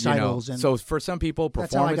doing You know, recitals. And so for some people,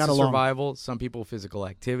 That's how I performance got is along. survival. Some people, physical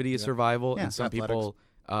activity is survival, Yeah. and some Athletics. people,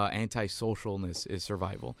 antisocialness is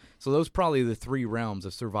survival. So those are probably the three realms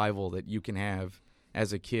of survival that you can have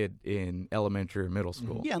as a kid in elementary or middle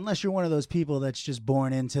school. Yeah, unless you're one of those people that's just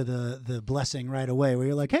born into the blessing right away, where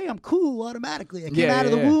you're like, hey, I'm cool automatically. I came out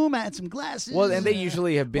of the womb, I had some glasses. Well, and they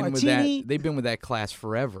usually have been martini. with that. They've been with that class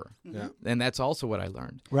forever. Yeah. And that's also what I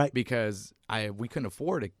learned. Right. Because we couldn't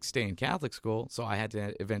afford to stay in Catholic school, so I had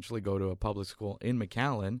to eventually go to a public school in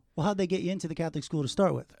McAllen. Well, how'd they get you into the Catholic school to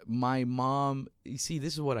start with? My mom, you see,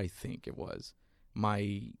 this is what I think it was.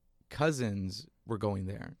 My cousins were going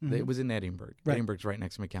there. It was in Edinburgh. Right. Edinburgh's right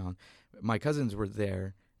next to McAllen. My cousins were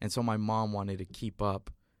there, and so my mom wanted to keep up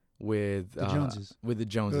with The Joneses. With the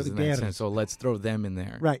Joneses the in that Guerras. sense. So let's throw them in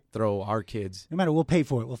there. Right. Throw our kids. No matter, we'll pay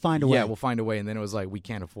for it. We'll find a way. Yeah, we'll find a way. And then it was like, we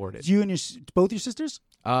can't afford it. It's you and both your sisters?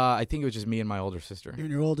 I think it was just me and my older sister. You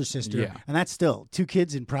and your older sister. Yeah. And that's still 2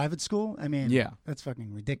 kids in private school? I mean, Yeah. that's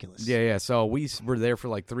fucking ridiculous. Yeah. So we were there for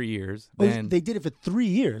like 3 years. Oh, Then they did it for 3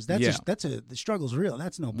 years. That's Yeah. the struggle's real.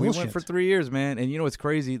 That's no we bullshit. went for 3 years, man. And you know what's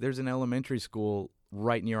crazy? There's an elementary school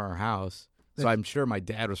right near our house. So I'm sure my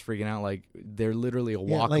dad was freaking out. Like, they're literally a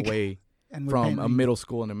walk away and we're from paying a them. middle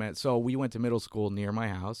school in a So we went to middle school near my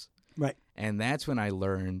house. Right. And that's when I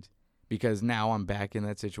learned, because now I'm back in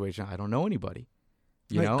that situation. I don't know anybody.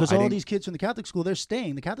 You know? Because I all didn't- these kids from the Catholic school, they're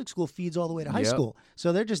staying. The Catholic school feeds all the way to high Yep. school.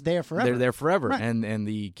 So they're just there forever. They're there forever. Right. And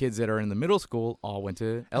the kids that are in the middle school all went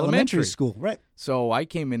to Elementary school. Right. So I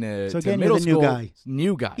came into So to again, middle you're the new school. guy.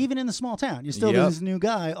 New guy. Even in the small town, you're still Yep. this new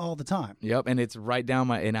guy all the time. Yep. And it's right down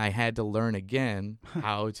my. And I had to learn again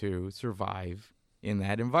how to survive in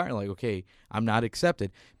that environment. Like, okay, I'm not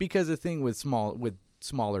accepted, because the thing with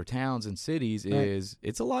smaller towns and cities is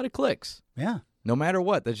it's a lot of cliques. Yeah. No matter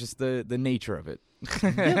what, that's just the nature of it.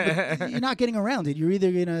 Yeah, but you're not getting around it. You're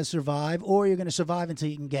either going to survive or you're going to survive until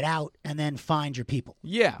you can get out and then find your people.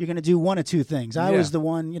 Yeah. You're going to do one of two things. I Yeah. was the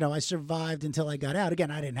one, I survived until I got out.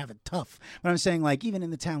 Again, I didn't have it tough. But I'm saying, like, even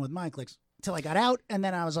in the town with my cliques, until I got out, and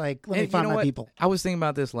then I was like, let me And find you know my what? people. I was thinking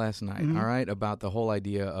about this last night, Mhm. all right, about the whole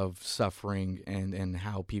idea of suffering and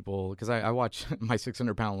how people, because I watch My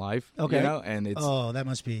 600-Pound Life, Okay. and it's, Oh, that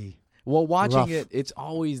must be. well, watching rough. it's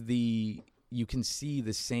always you can see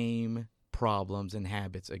the same problems and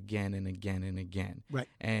habits again and again and again. Right.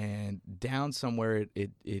 And down somewhere,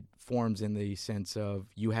 it forms in the sense of,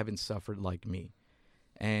 you haven't suffered like me.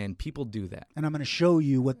 And people do that. And I'm going to show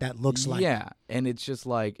you what that looks like. Yeah. And it's just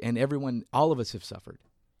like, and all of us have suffered.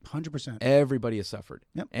 100%. Everybody has suffered.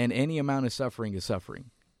 Yep. And any amount of suffering is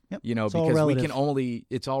suffering. Yep. Because It's all we relative. can only,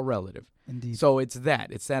 it's all relative. Indeed. So it's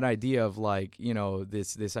that idea of like,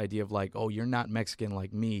 this idea of like, oh, you're not Mexican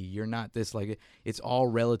like me. You're not this like, it's all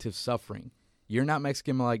relative suffering. You're not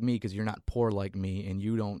Mexican like me because you're not poor like me, and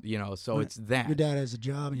you don't, so Right. it's that. Your dad has a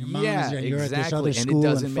job and your mom Yeah, is there. You're at this exactly. other And school it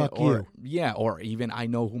doesn't fuck or, you. Yeah, or even I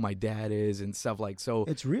know who my dad is and stuff like, so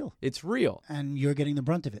It's real. it's real. And you're getting the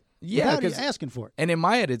brunt of it. Yeah, Without 'cause- asking for it. And in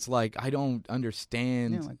my head, it's like, I don't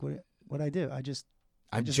understand. Yeah, like what I do. I just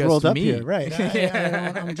I'm just just rolled up me. here, right?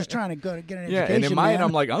 Yeah. I'm just trying to get an education. Yeah, and in my head, man.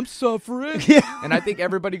 I'm like, I'm suffering. Yeah. And I think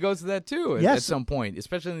everybody goes to that too at Yes. some point,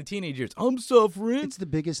 especially in the teenage years. I'm suffering. It's the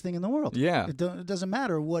biggest thing in the world. Yeah. It doesn't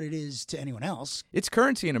matter what it is to anyone else. It's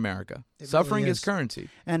currency in America. It Suffering really is is. currency.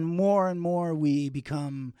 And more we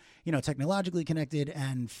become, technologically connected,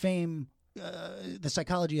 and fame, the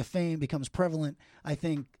psychology of fame becomes prevalent. I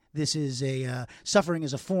think this is suffering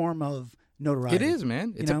is a form of notoriety. It is,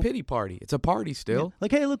 man. It's You know? a pity party. It's a party Yeah. still. Like,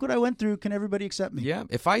 hey, look what I went through. Can everybody accept me? Yeah.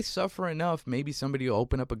 If I suffer enough, maybe somebody will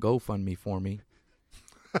open up a GoFundMe for me.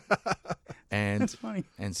 and That's funny.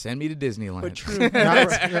 and send me to Disneyland. But true.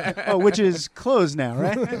 Oh, which is closed now,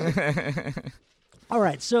 right? All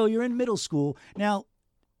right. So you're in middle school. Now,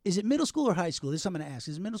 is it middle school or high school? This I'm going to ask.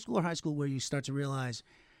 Is it middle school or high school where you start to realize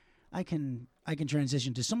I can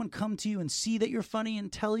transition? Does someone come to you and see that you're funny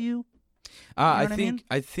and tell you? I what I mean?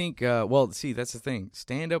 think. Well, see, that's the thing.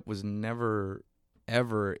 Stand up was never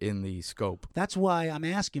ever in the scope. That's why I'm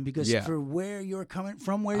asking, because Yeah. for where you're coming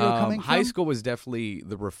from, from. High school was definitely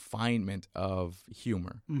the refinement of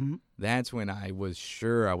humor. Mm-hmm. That's when I was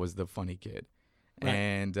sure I was the funny kid. Right.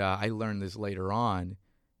 And I learned this later on,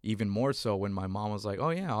 even more so when my mom was like,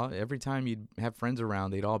 oh, yeah, every time you'd have friends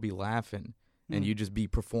around, they'd all be laughing and you'd just be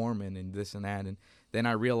performing and this and that. And then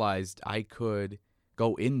I realized I could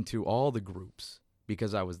go into all the groups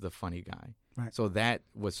because I was the funny guy. Right. So that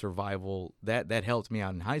was survival. That helped me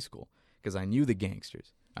out in high school because I knew the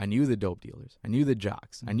gangsters. I knew the dope dealers. I knew the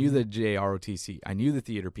jocks. I knew the JROTC. I knew the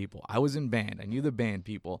theater people. I was in band. I knew the band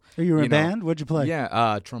people. Are you in a know. band? What'd you play?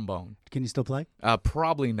 Yeah, trombone. Can you still play?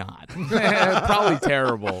 Probably not. Probably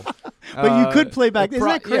terrible. But you could play back. Isn't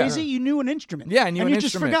that yeah. crazy? You knew an instrument. Yeah, I knew and an you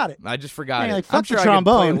instrument. just forgot it. I just forgot Yeah, it. you're like, I'm fuck sure the I could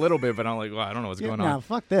play a trombone. little bit, but I'm like, well, I don't know what's going No, on.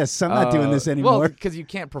 fuck this. I'm not doing this anymore. Well, because you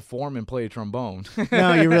can't perform and play a trombone.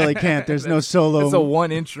 No, you really can't. There's no solo. It's the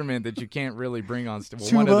one instrument that you can't really bring on stage.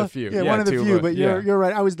 Tuba. One of the few. Yeah, one of the tuba. few. But yeah. you're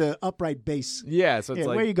right. I was the upright bass. Yeah, so it's Yeah,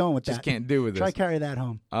 like where are you going with just that? can't do with Try this. carry that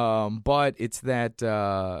home. But it's that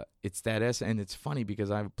and it's funny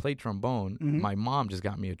because I played trombone. Mm-hmm. My mom just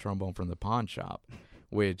got me a trombone from the pawn shop,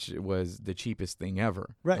 which was the cheapest thing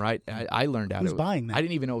ever. Right. I learned out. Who's buying that? I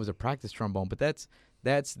didn't even know it was a practice trombone, but that's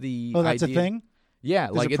the Oh, that's idea. a thing? Yeah,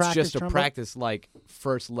 There's like a it's practice just a trombone? practice like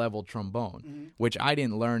first level trombone, which I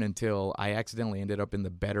didn't learn until I accidentally ended up in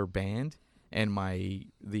the better band. And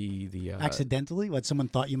the Accidentally? What, someone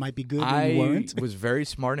thought you might be good I and you weren't? was very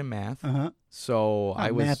smart in math, Uh-huh. so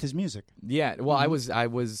I was Math is music. yeah. Well, I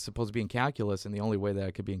was supposed to be in calculus, and the only way that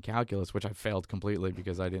I could be in calculus, which I failed completely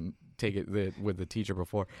because I didn't take it with the teacher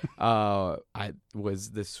before, I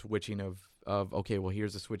was the switching of okay, well,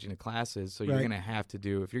 here's the switching of classes, so you're Right. gonna have to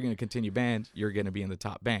do if you're gonna continue band, you're gonna be in the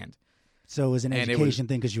top band. So it was an And it education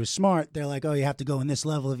thing because you were smart. They're like, oh, you have to go in this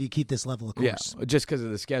level if you keep this level of course. Yeah, just because of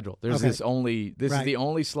the schedule. There's Okay. this is Right. the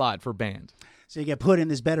only slot for band. So you get put in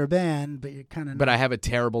this better band, but you're kind of. But I have a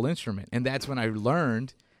terrible instrument. And that's when I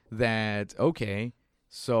learned that, okay,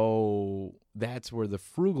 so that's where the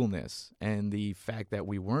frugalness and the fact that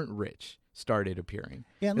we weren't rich started appearing.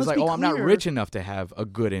 Yeah, and it's let's like, be I'm not clear- rich enough to have a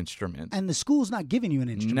good instrument. And the school's not giving you an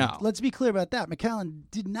instrument. No. Let's be clear about that. McAllen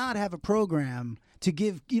did not have a program to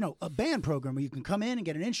give, a band program where you can come in and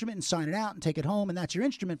get an instrument and sign it out and take it home, and that's your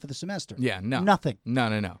instrument for the semester. Yeah, no. Nothing.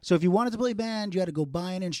 No. So if you wanted to play band, you had to go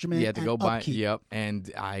buy an instrument. You had to and go buy, upkeep. yep. And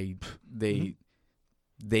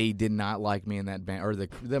they did not like me in that band, or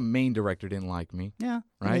the main director didn't like me. Yeah.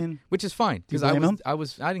 Right, I mean, which is fine you because blame him?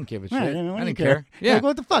 I didn't give a shit. right, I why do you didn't care. You're Yeah, like,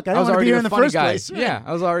 what the fuck? I I don't was want to be already here a in the funny first guy. place. Right. Yeah,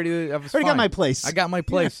 I was already Already got my place. I got my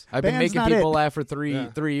place. I've been Band's making not people it. laugh for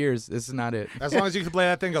three years. This is not it. As long as you can play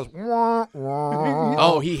that thing, goes. Wah, wah.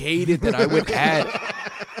 Oh, he hated that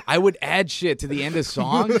I would add shit to the end of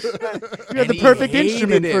songs. You had the perfect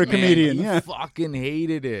instrument for a comedian. He Yeah. fucking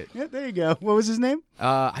hated it. Yeah, there you go. What was his name?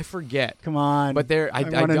 I forget. Come on. But there, I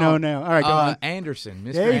want to don't. know now. All right, go on. Anderson,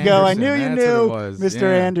 Mr. There you go. I knew Anderson. you That's knew, what it was. Mr. Yeah.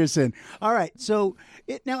 Anderson. All right. So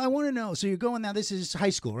now I want to know. So you're going now. This is high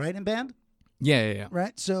school, right? In band, Yeah.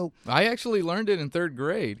 right? So I actually learned it in third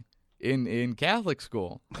grade in Catholic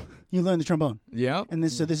school. you learned the trombone, Yep. and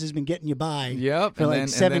this has been getting you by. Yep. For and like then,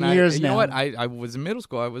 7 and then years you now. know what? I was in middle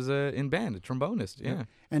school. I was in band, a trombonist. Yeah.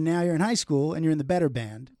 And now you're in high school, and you're in the better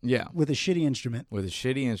band Yeah. with a shitty instrument. With a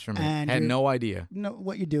shitty instrument. And Had you're- no idea. Know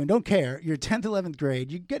what you're doing. Don't care. You're 10th, 11th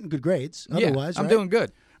grade. You're getting good grades. Otherwise, yeah, I'm right? doing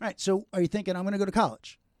good. Right. So are you thinking I'm going to go to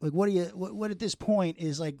college? Like, what at this point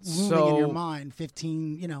is like looming in your So- mind?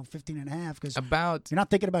 15 and a half, because About you're not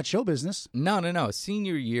thinking about show business. No.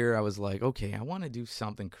 Senior year, I was like, okay, I want to do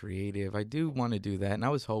something creative. I do want to do that, and I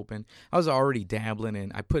was hoping. I was already dabbling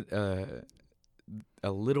in. I put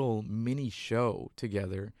a little mini show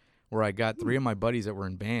together where I got 3 of my buddies that were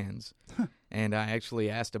in bands, and I actually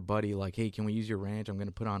asked a buddy like, hey, can we use your ranch? I'm going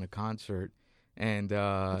to put on a concert. And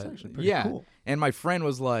That's actually pretty yeah, cool. and my friend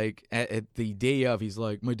was like, at the day of, he's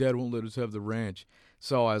like, my dad won't let us have the ranch.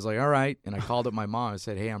 So I was like, all right. And I called up my mom and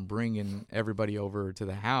said, hey, I'm bringing everybody over to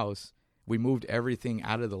the house. We moved everything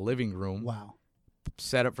out of the living room, Wow.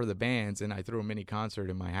 set up for the bands, and I threw a mini concert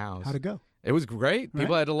in my house. How'd it go? It was great.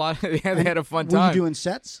 People Right. had a lot. They had a fun Were time. you doing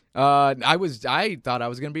sets? I thought I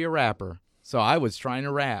was going to be a rapper. So I was trying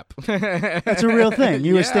to rap. That's a real thing.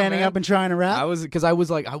 You were Yeah, standing man. up and trying to rap? I was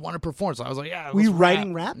like, I want to perform. So I was like, yeah. Were you let's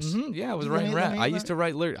writing rap. raps? Yeah, I was Let writing me- rap. let me- I used to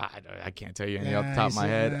write lyrics. I can't tell you any off the Yeah, top of my I see,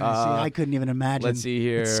 head. I see. I couldn't even imagine. Let's see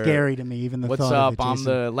here. It's scary to me, even the What's thought up? of it, I'm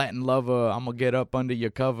Jason. the Latin lover. I'm gonna get up under your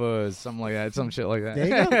covers. Something like that. Some shit like that. There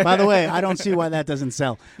you go. By the way, I don't see why that doesn't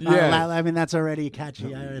sell. Yeah. I mean, that's already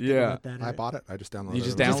catchy. I already think Yeah. about that. I bought it. I just downloaded it. You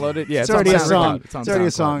just It was- download it? Yeah, It's on already a SoundCloud. song. It's on It's already a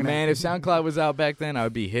SoundCloud. song now. Man, if SoundCloud was out back then, I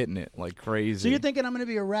would be hitting it like crazy. So you're thinking I'm going to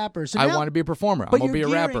be a rapper. So I now- want to be a performer. I'm but gonna be you're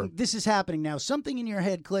a rapper. gearing- This is happening now. Something in your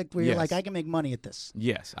head clicked where you're Yes. like, I can make money at this.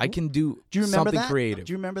 Yes, I can do, Do you remember something that? creative.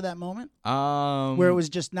 Do you remember that moment Um, where it was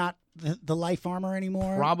just not the life armor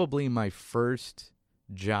anymore? probably my first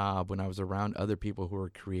job when I was around other people who were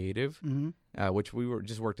creative, which we were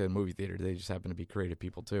just worked at a movie theater. They just happened to be creative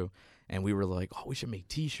people too, and we were like, oh, we should make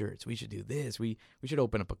T-shirts. We should do this. We should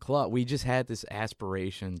open up a club. We just had this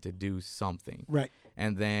aspiration to do something. Right.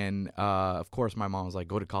 And then, of course, my mom was like,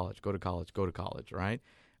 go to college, right?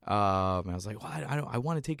 And I was like, well, I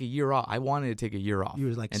want to take a year off. I wanted to take a year off. You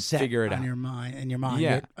was like and set figure it on out. your mind. In your mind.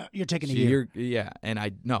 Yeah. You're taking a year. Yeah, and I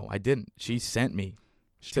didn't. She sent me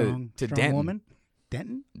Strong to strong Denton. woman.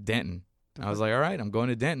 Denton? Denton. I was like, all right, I'm going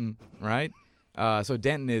to Denton, right? So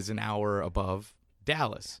Denton is an hour above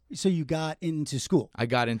Dallas. So you got into school. I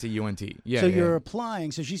got into UNT. Yeah. So you're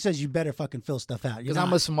applying. So she says you better fucking fill stuff out. Because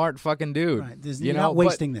I'm a smart fucking dude. Right. You're not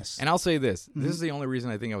wasting this. And I'll say this. This is the only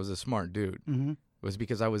reason I think I was a smart dude. Was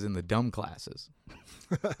because I was in the dumb classes.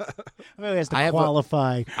 He has to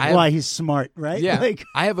qualify why he's smart, right? Yeah. Like,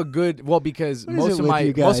 I have a good, because most of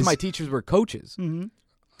my teachers were coaches.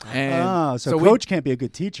 And so coach can't be a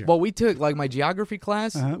good teacher. Well, we took, like, my geography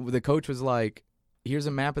class. The coach was like, here's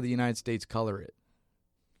a map of the United States, color it.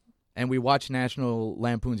 And we watched National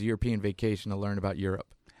Lampoon's European Vacation to learn about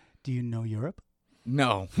Europe. Do you know Europe?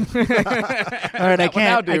 No. All right, I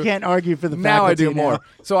can't argue for the faculty now I do more.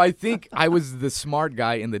 So I think I was the smart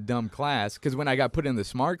guy in the dumb class, because when I got put in the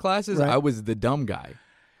smart classes, I was the dumb guy.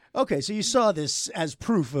 Okay, so you saw this as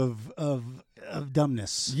proof of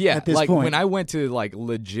dumbness. Yeah, at this like point. when I went to like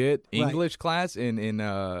legit English class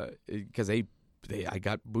because I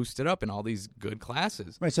got boosted up in all these good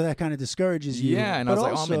classes. Right, so that kind of discourages you. Yeah, and I was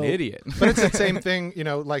like, oh, I'm an idiot. But it's the same thing,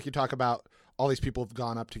 like you talk about all these people have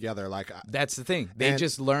gone up together. Like that's the thing. They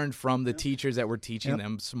just learned from the teachers that were teaching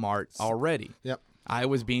them smart already. Yep. I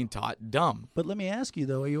was being taught dumb. But let me ask you,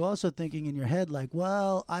 though, are you also thinking in your head like,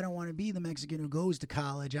 well, I don't want to be the Mexican who goes to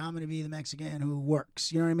college. I'm going to be the Mexican who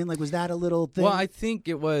works. You know what I mean? Like, was that a little thing? Well, I think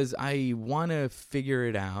it was I want to figure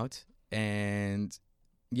it out. And,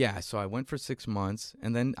 yeah, so I went for 6 months,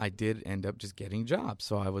 and then I did end up just getting jobs.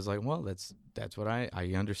 So I was like, well, that's what I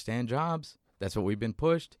understand jobs. That's what we've been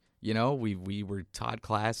pushed. We were taught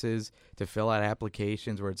classes to fill out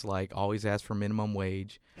applications where it's like always ask for minimum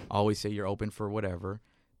wage, always say you're open for whatever,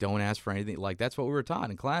 don't ask for anything. Like that's what we were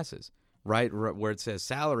taught in classes, right? Where it says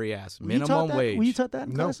salary ask, minimum wage. Were you taught that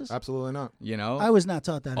in classes? No, absolutely not. I was not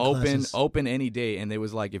taught that in classes. Open any day, and they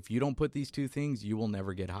was like, if you don't put these two things, you will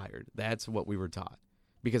never get hired. That's what we were taught.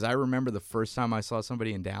 Because I remember the first time I saw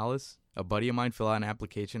somebody in Dallas, a buddy of mine fill out an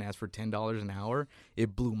application, ask for $10 an hour,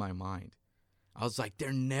 it blew my mind. I was like,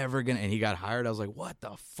 they're never going to... And he got hired. I was like, what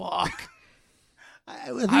the fuck?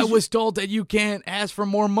 I was told that you can't ask for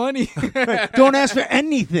more money. Right. Don't ask for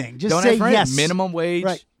anything. Just don't say ask for yes. Minimum wage.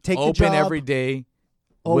 Right. Take open the job. Every day.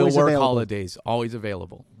 Always we'll work available. holidays. Always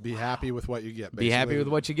available. Be happy with what you get. Basically. Be happy with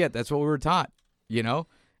what you get. That's what we were taught,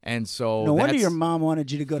 And so no wonder your mom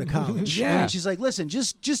wanted you to go to college. Yeah. And she's like, listen,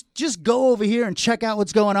 just go over here and check out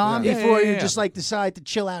what's going on before you just like decide to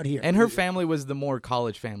chill out here. And her family was the more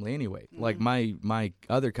college family anyway. Like my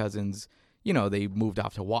other cousins, they moved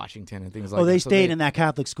off to Washington and things like that. Oh, they stayed in that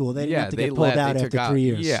Catholic school. They didn't have to get pulled out after 3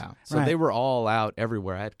 years. Yeah. So right. they were all out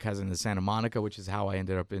everywhere. I had cousins in Santa Monica, which is how I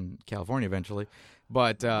ended up in California eventually.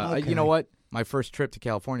 But you know what? My first trip to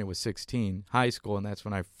California was 16, high school, and that's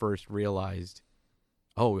when I first realized,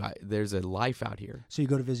 there's a life out here. So you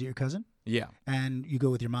go to visit your cousin? Yeah. And you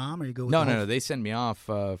go with your mom or you go with No. They send me off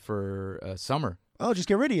for summer. Oh, just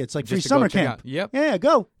get ready. It's like Just free summer check camp. out. Yep. Yeah,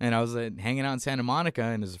 go. And I was hanging out in Santa Monica,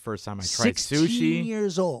 and it was the first time I tried 16 sushi.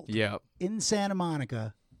 years old. Yep. In Santa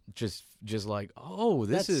Monica. Just like,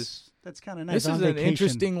 that's kind of nice. This is an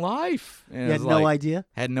interesting life. And you had no idea?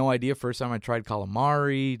 Had no idea. First time I tried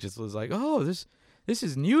calamari, just was like, oh, this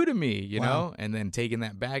is new to me, you know? And then taking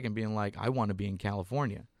that back and being like, I want to be in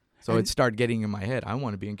California. So it started getting in my head. I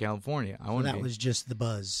want to be in California. That was just the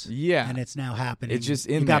buzz. Yeah. And it's now happening. It's just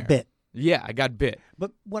in you got bit. Yeah, I got bit.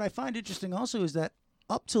 But what I find interesting also is that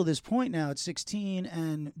up till this point now at 16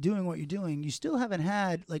 and doing what you're doing, you still haven't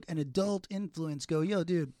had like an adult influence go, yo,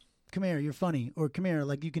 dude, come here, you're funny. Or come here,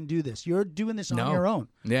 like you can do this. You're doing this on your own.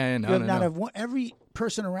 Yeah, no. Every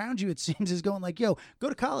person around you, it seems, is going like, yo, go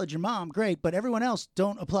to college, your mom, great. But everyone else,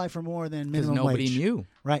 don't apply for more than minimum wage. Because nobody knew.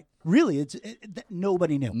 Right. Really,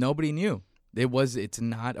 nobody knew. Nobody knew. It's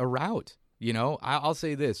not a route. I'll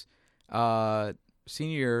say this.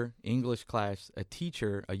 Senior English class,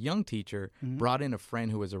 a young teacher, brought in a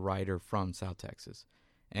friend who was a writer from South Texas.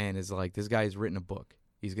 And is like, this guy's written a book.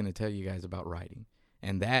 He's going to tell you guys about writing.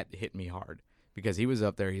 And that hit me hard. Because he was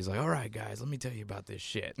up there, he's like, all right, guys, let me tell you about this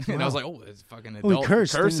shit. Wow. And I was like, oh, it's fucking adult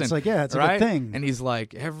cursing. It's like, yeah, it's a good thing. And he's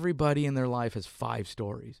like, everybody in their life has 5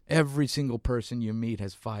 stories. Every single person you meet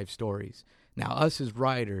has 5 stories. Now, us as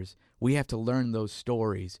writers, we have to learn those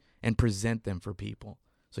stories and present them for people.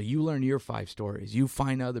 So you learn your 5 stories. You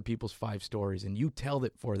find other people's 5 stories, and you tell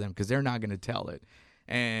it for them because they're not going to tell it.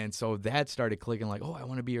 And so that started clicking like, oh, I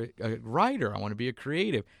want to be a writer. I want to be a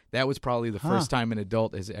creative. That was probably the first time an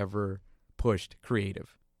adult has ever pushed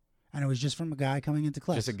creative. And it was just from a guy coming into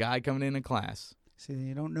class. Just a guy coming into class. See,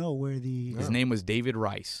 you don't know where His name was David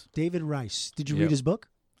Rice. David Rice. Did you read his book?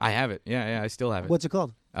 I have it. Yeah, I still have it. What's it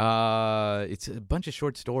called? It's a bunch of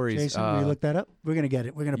short stories. Jason, will you look that up? We're gonna get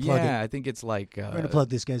it. We're gonna plug it. Yeah, I think it's like We're gonna plug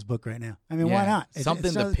this guy's book right now. I mean, why yeah. not?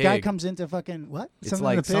 Something so the the guy pig. comes into fucking what? It's Something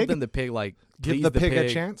like the pig? something the pig like Give please the pig a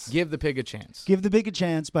chance? Give the pig a chance. Give the Pig a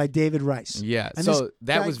Chance by David Rice. Yeah. And so this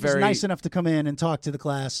that guy was very nice enough to come in and talk to the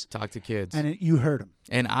class, talk to kids. and you heard him.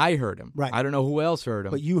 And I heard him. Right. I don't know who else heard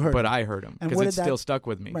him. But you heard But him. I heard him And because what it did that- still stuck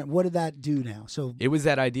with me. Right. What did that do now? So It was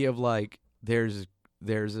that idea of like there's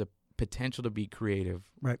a potential to be creative.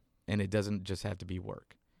 Right. And it doesn't just have to be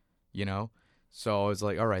work. You know? So I was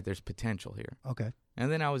like, all right, there's potential here. okay. And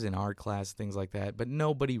then I was in art class, things like that. But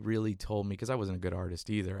nobody really told me because I wasn't a good artist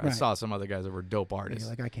either. I Right. saw some other guys that were dope Yeah, artists.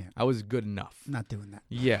 you're like I can't. I was good enough. I'm not doing that.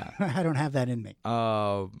 Yeah. I don't have that in me.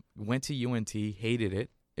 Went to UNT, hated it.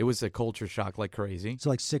 It was a culture shock like crazy. So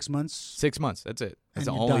like 6 months. 6 months, that's it. That's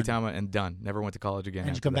And the you're only done. time and done. Never went to college again. And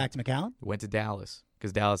you after come that. back to McAllen? Went to Dallas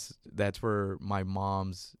because Dallas, that's where my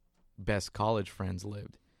mom's best college friends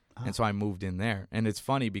lived. Ah. And so I moved in there. And it's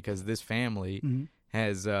funny because this family Mhm.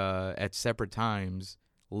 has, at separate times,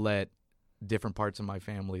 let different parts of my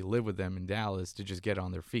family live with them in Dallas to just get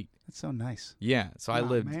on their feet. That's so nice. Yeah. So Aw,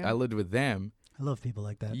 man. I lived with them. I love people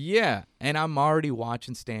like that. Yeah, and I'm already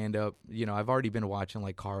watching stand-up. You know, I've already been watching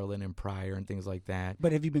like Carlin and Pryor and things like that.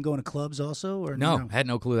 But have you been going to clubs also, or No, had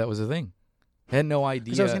no clue that was a thing. Had no idea.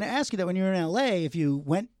 Because I was going to ask you that when you were in LA, if you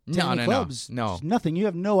went to any clubs, no. just nothing. You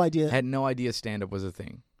have no idea. Had no idea stand-up was a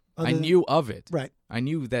thing. other I than- knew of it. Right. I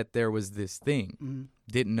knew that there was this thing. Mhm.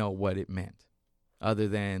 Didn't know what it meant, other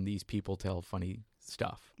than these people tell funny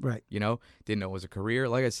stuff. Right. You know, didn't know it was a career.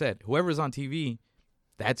 Like I said, whoever's on TV,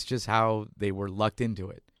 that's just how they were lucked into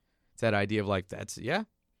it. It's that idea of like,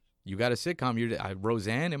 you got a sitcom.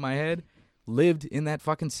 Roseanne in my head lived in that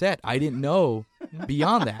fucking set. I didn't know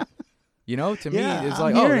beyond that. You know, to Yeah, me, it's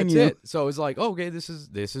I'm like, hearing that's you. it. So it's like, okay, this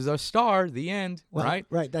is a star. The end, Well, right?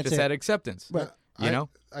 right, that's just it. that acceptance. Right. You know,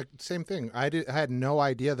 Same thing. I had no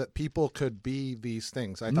idea that people could be these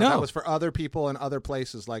things. I thought No. that was for other people in other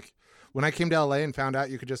places. Like when I came to LA and found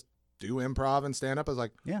out you could just do improv and stand up, I was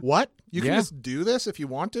like, Yeah. what? You can Yeah. just do this if you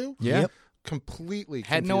want to? yeah. Yep. Completely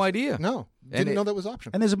Had no confused. idea. No. And Didn't it- know that was an option.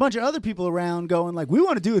 And there's a bunch of other people around going like, we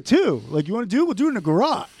want to do it too. Like, you want to do it? We'll do it in the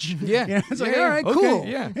garage. Yeah. You know, it's like, Yeah, all right, okay, cool.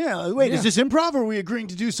 yeah. Wait, Yeah. is this improv or are we agreeing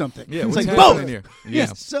to do something? Yeah, it's what's like happening both. here? Yeah.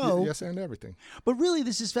 Yeah. So, Yes, and everything. but really,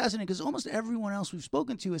 this is fascinating because almost everyone else we've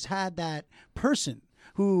spoken to has had that person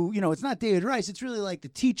who, it's not David Rice. It's really like the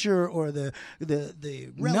teacher or the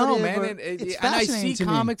relative. No, man. or- It's it's and I fascinating see to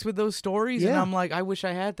me. comics with those stories, and Yeah. I'm like, I wish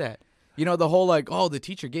I had that. You know, the whole like, oh, the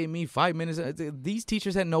teacher gave me 5 minutes. These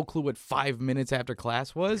teachers had no clue what 5 minutes after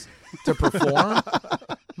class was to perform.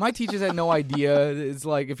 My teachers had no idea. It's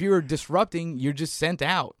like if you were disrupting, you're just sent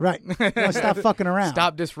out. Right. No, stop fucking around.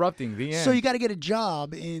 Stop disrupting. The end. So you got to get a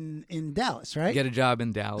job in Dallas, right? Get a job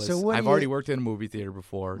in Dallas. So what I've do already you- worked in a movie theater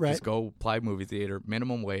before. Right. Just go apply movie theater,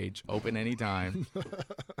 minimum wage, open anytime.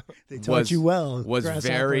 They taught you well. Was Grasshopper.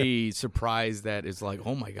 very surprised that it's like,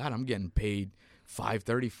 oh my god, I'm getting paid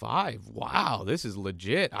 $5.35. Wow, this is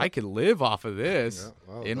legit. I could live off of this.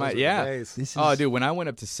 Yeah, wow, in those my are the days. This is, Oh, dude, when I went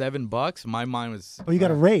up to $7, my mind was. Oh, you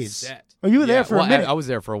got a raise. Set. Oh, you were there Yeah, for well, a minute. I was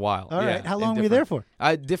there for a while. All yeah, right. How in long were you there for?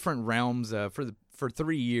 Different realms. For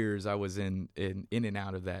 3 years, I was in and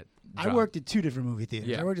out of that. I job. worked at two different movie theaters.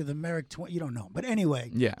 Yeah. I worked at the Merrick. You don't know, but anyway.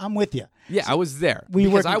 Yeah. I'm with you. Yeah, I was there We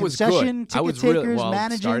because worked in I was concession, good. I was ticket really takers, well.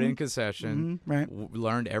 managing. Started in concession. Right.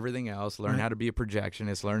 Learned everything else. Learned Right. how to be a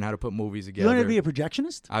projectionist. Learned how to put movies You together. learned to be a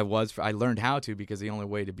projectionist I learned how to because the only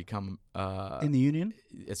way to become in the union.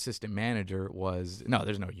 assistant manager was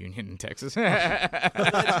there's no union in Texas.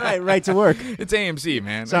 That's right. Right to work. It's AMC,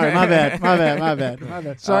 man. Sorry, my bad. My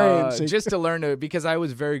bad. Sorry, MC. Just to learn to because I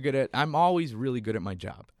was very good at. I'm always really good at my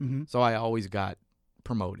job, Mhm. so I always got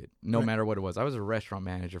promoted no Right. matter what it was. I was a restaurant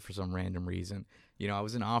manager for some random reason. I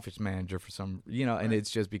was an office manager for some. And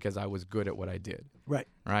it's just because I was good at what I did. Right.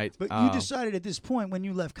 Right. But you decided at this point when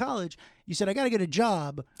you left college, you said, I got to get a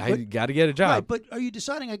job. I But- got to get a job. Right, but are you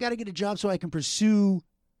deciding I got to get a job so I can pursue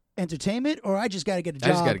entertainment, or I just got to get a job?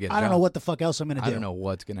 I just gotta get a I don't job. know what the fuck else I'm going to do. I don't know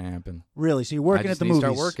what's gonna happen. Really? So you're working I at just the need movies?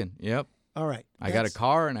 to start working. Yep. All right. I got a That's-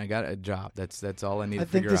 car and I got a job. That's all I need I to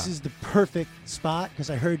think figure this out. is the perfect spot because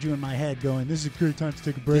I heard you in my head going, "This is a great time to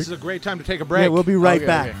take a break." This is a great time to take a break. Yeah, we'll be right Okay,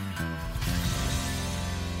 back. okay.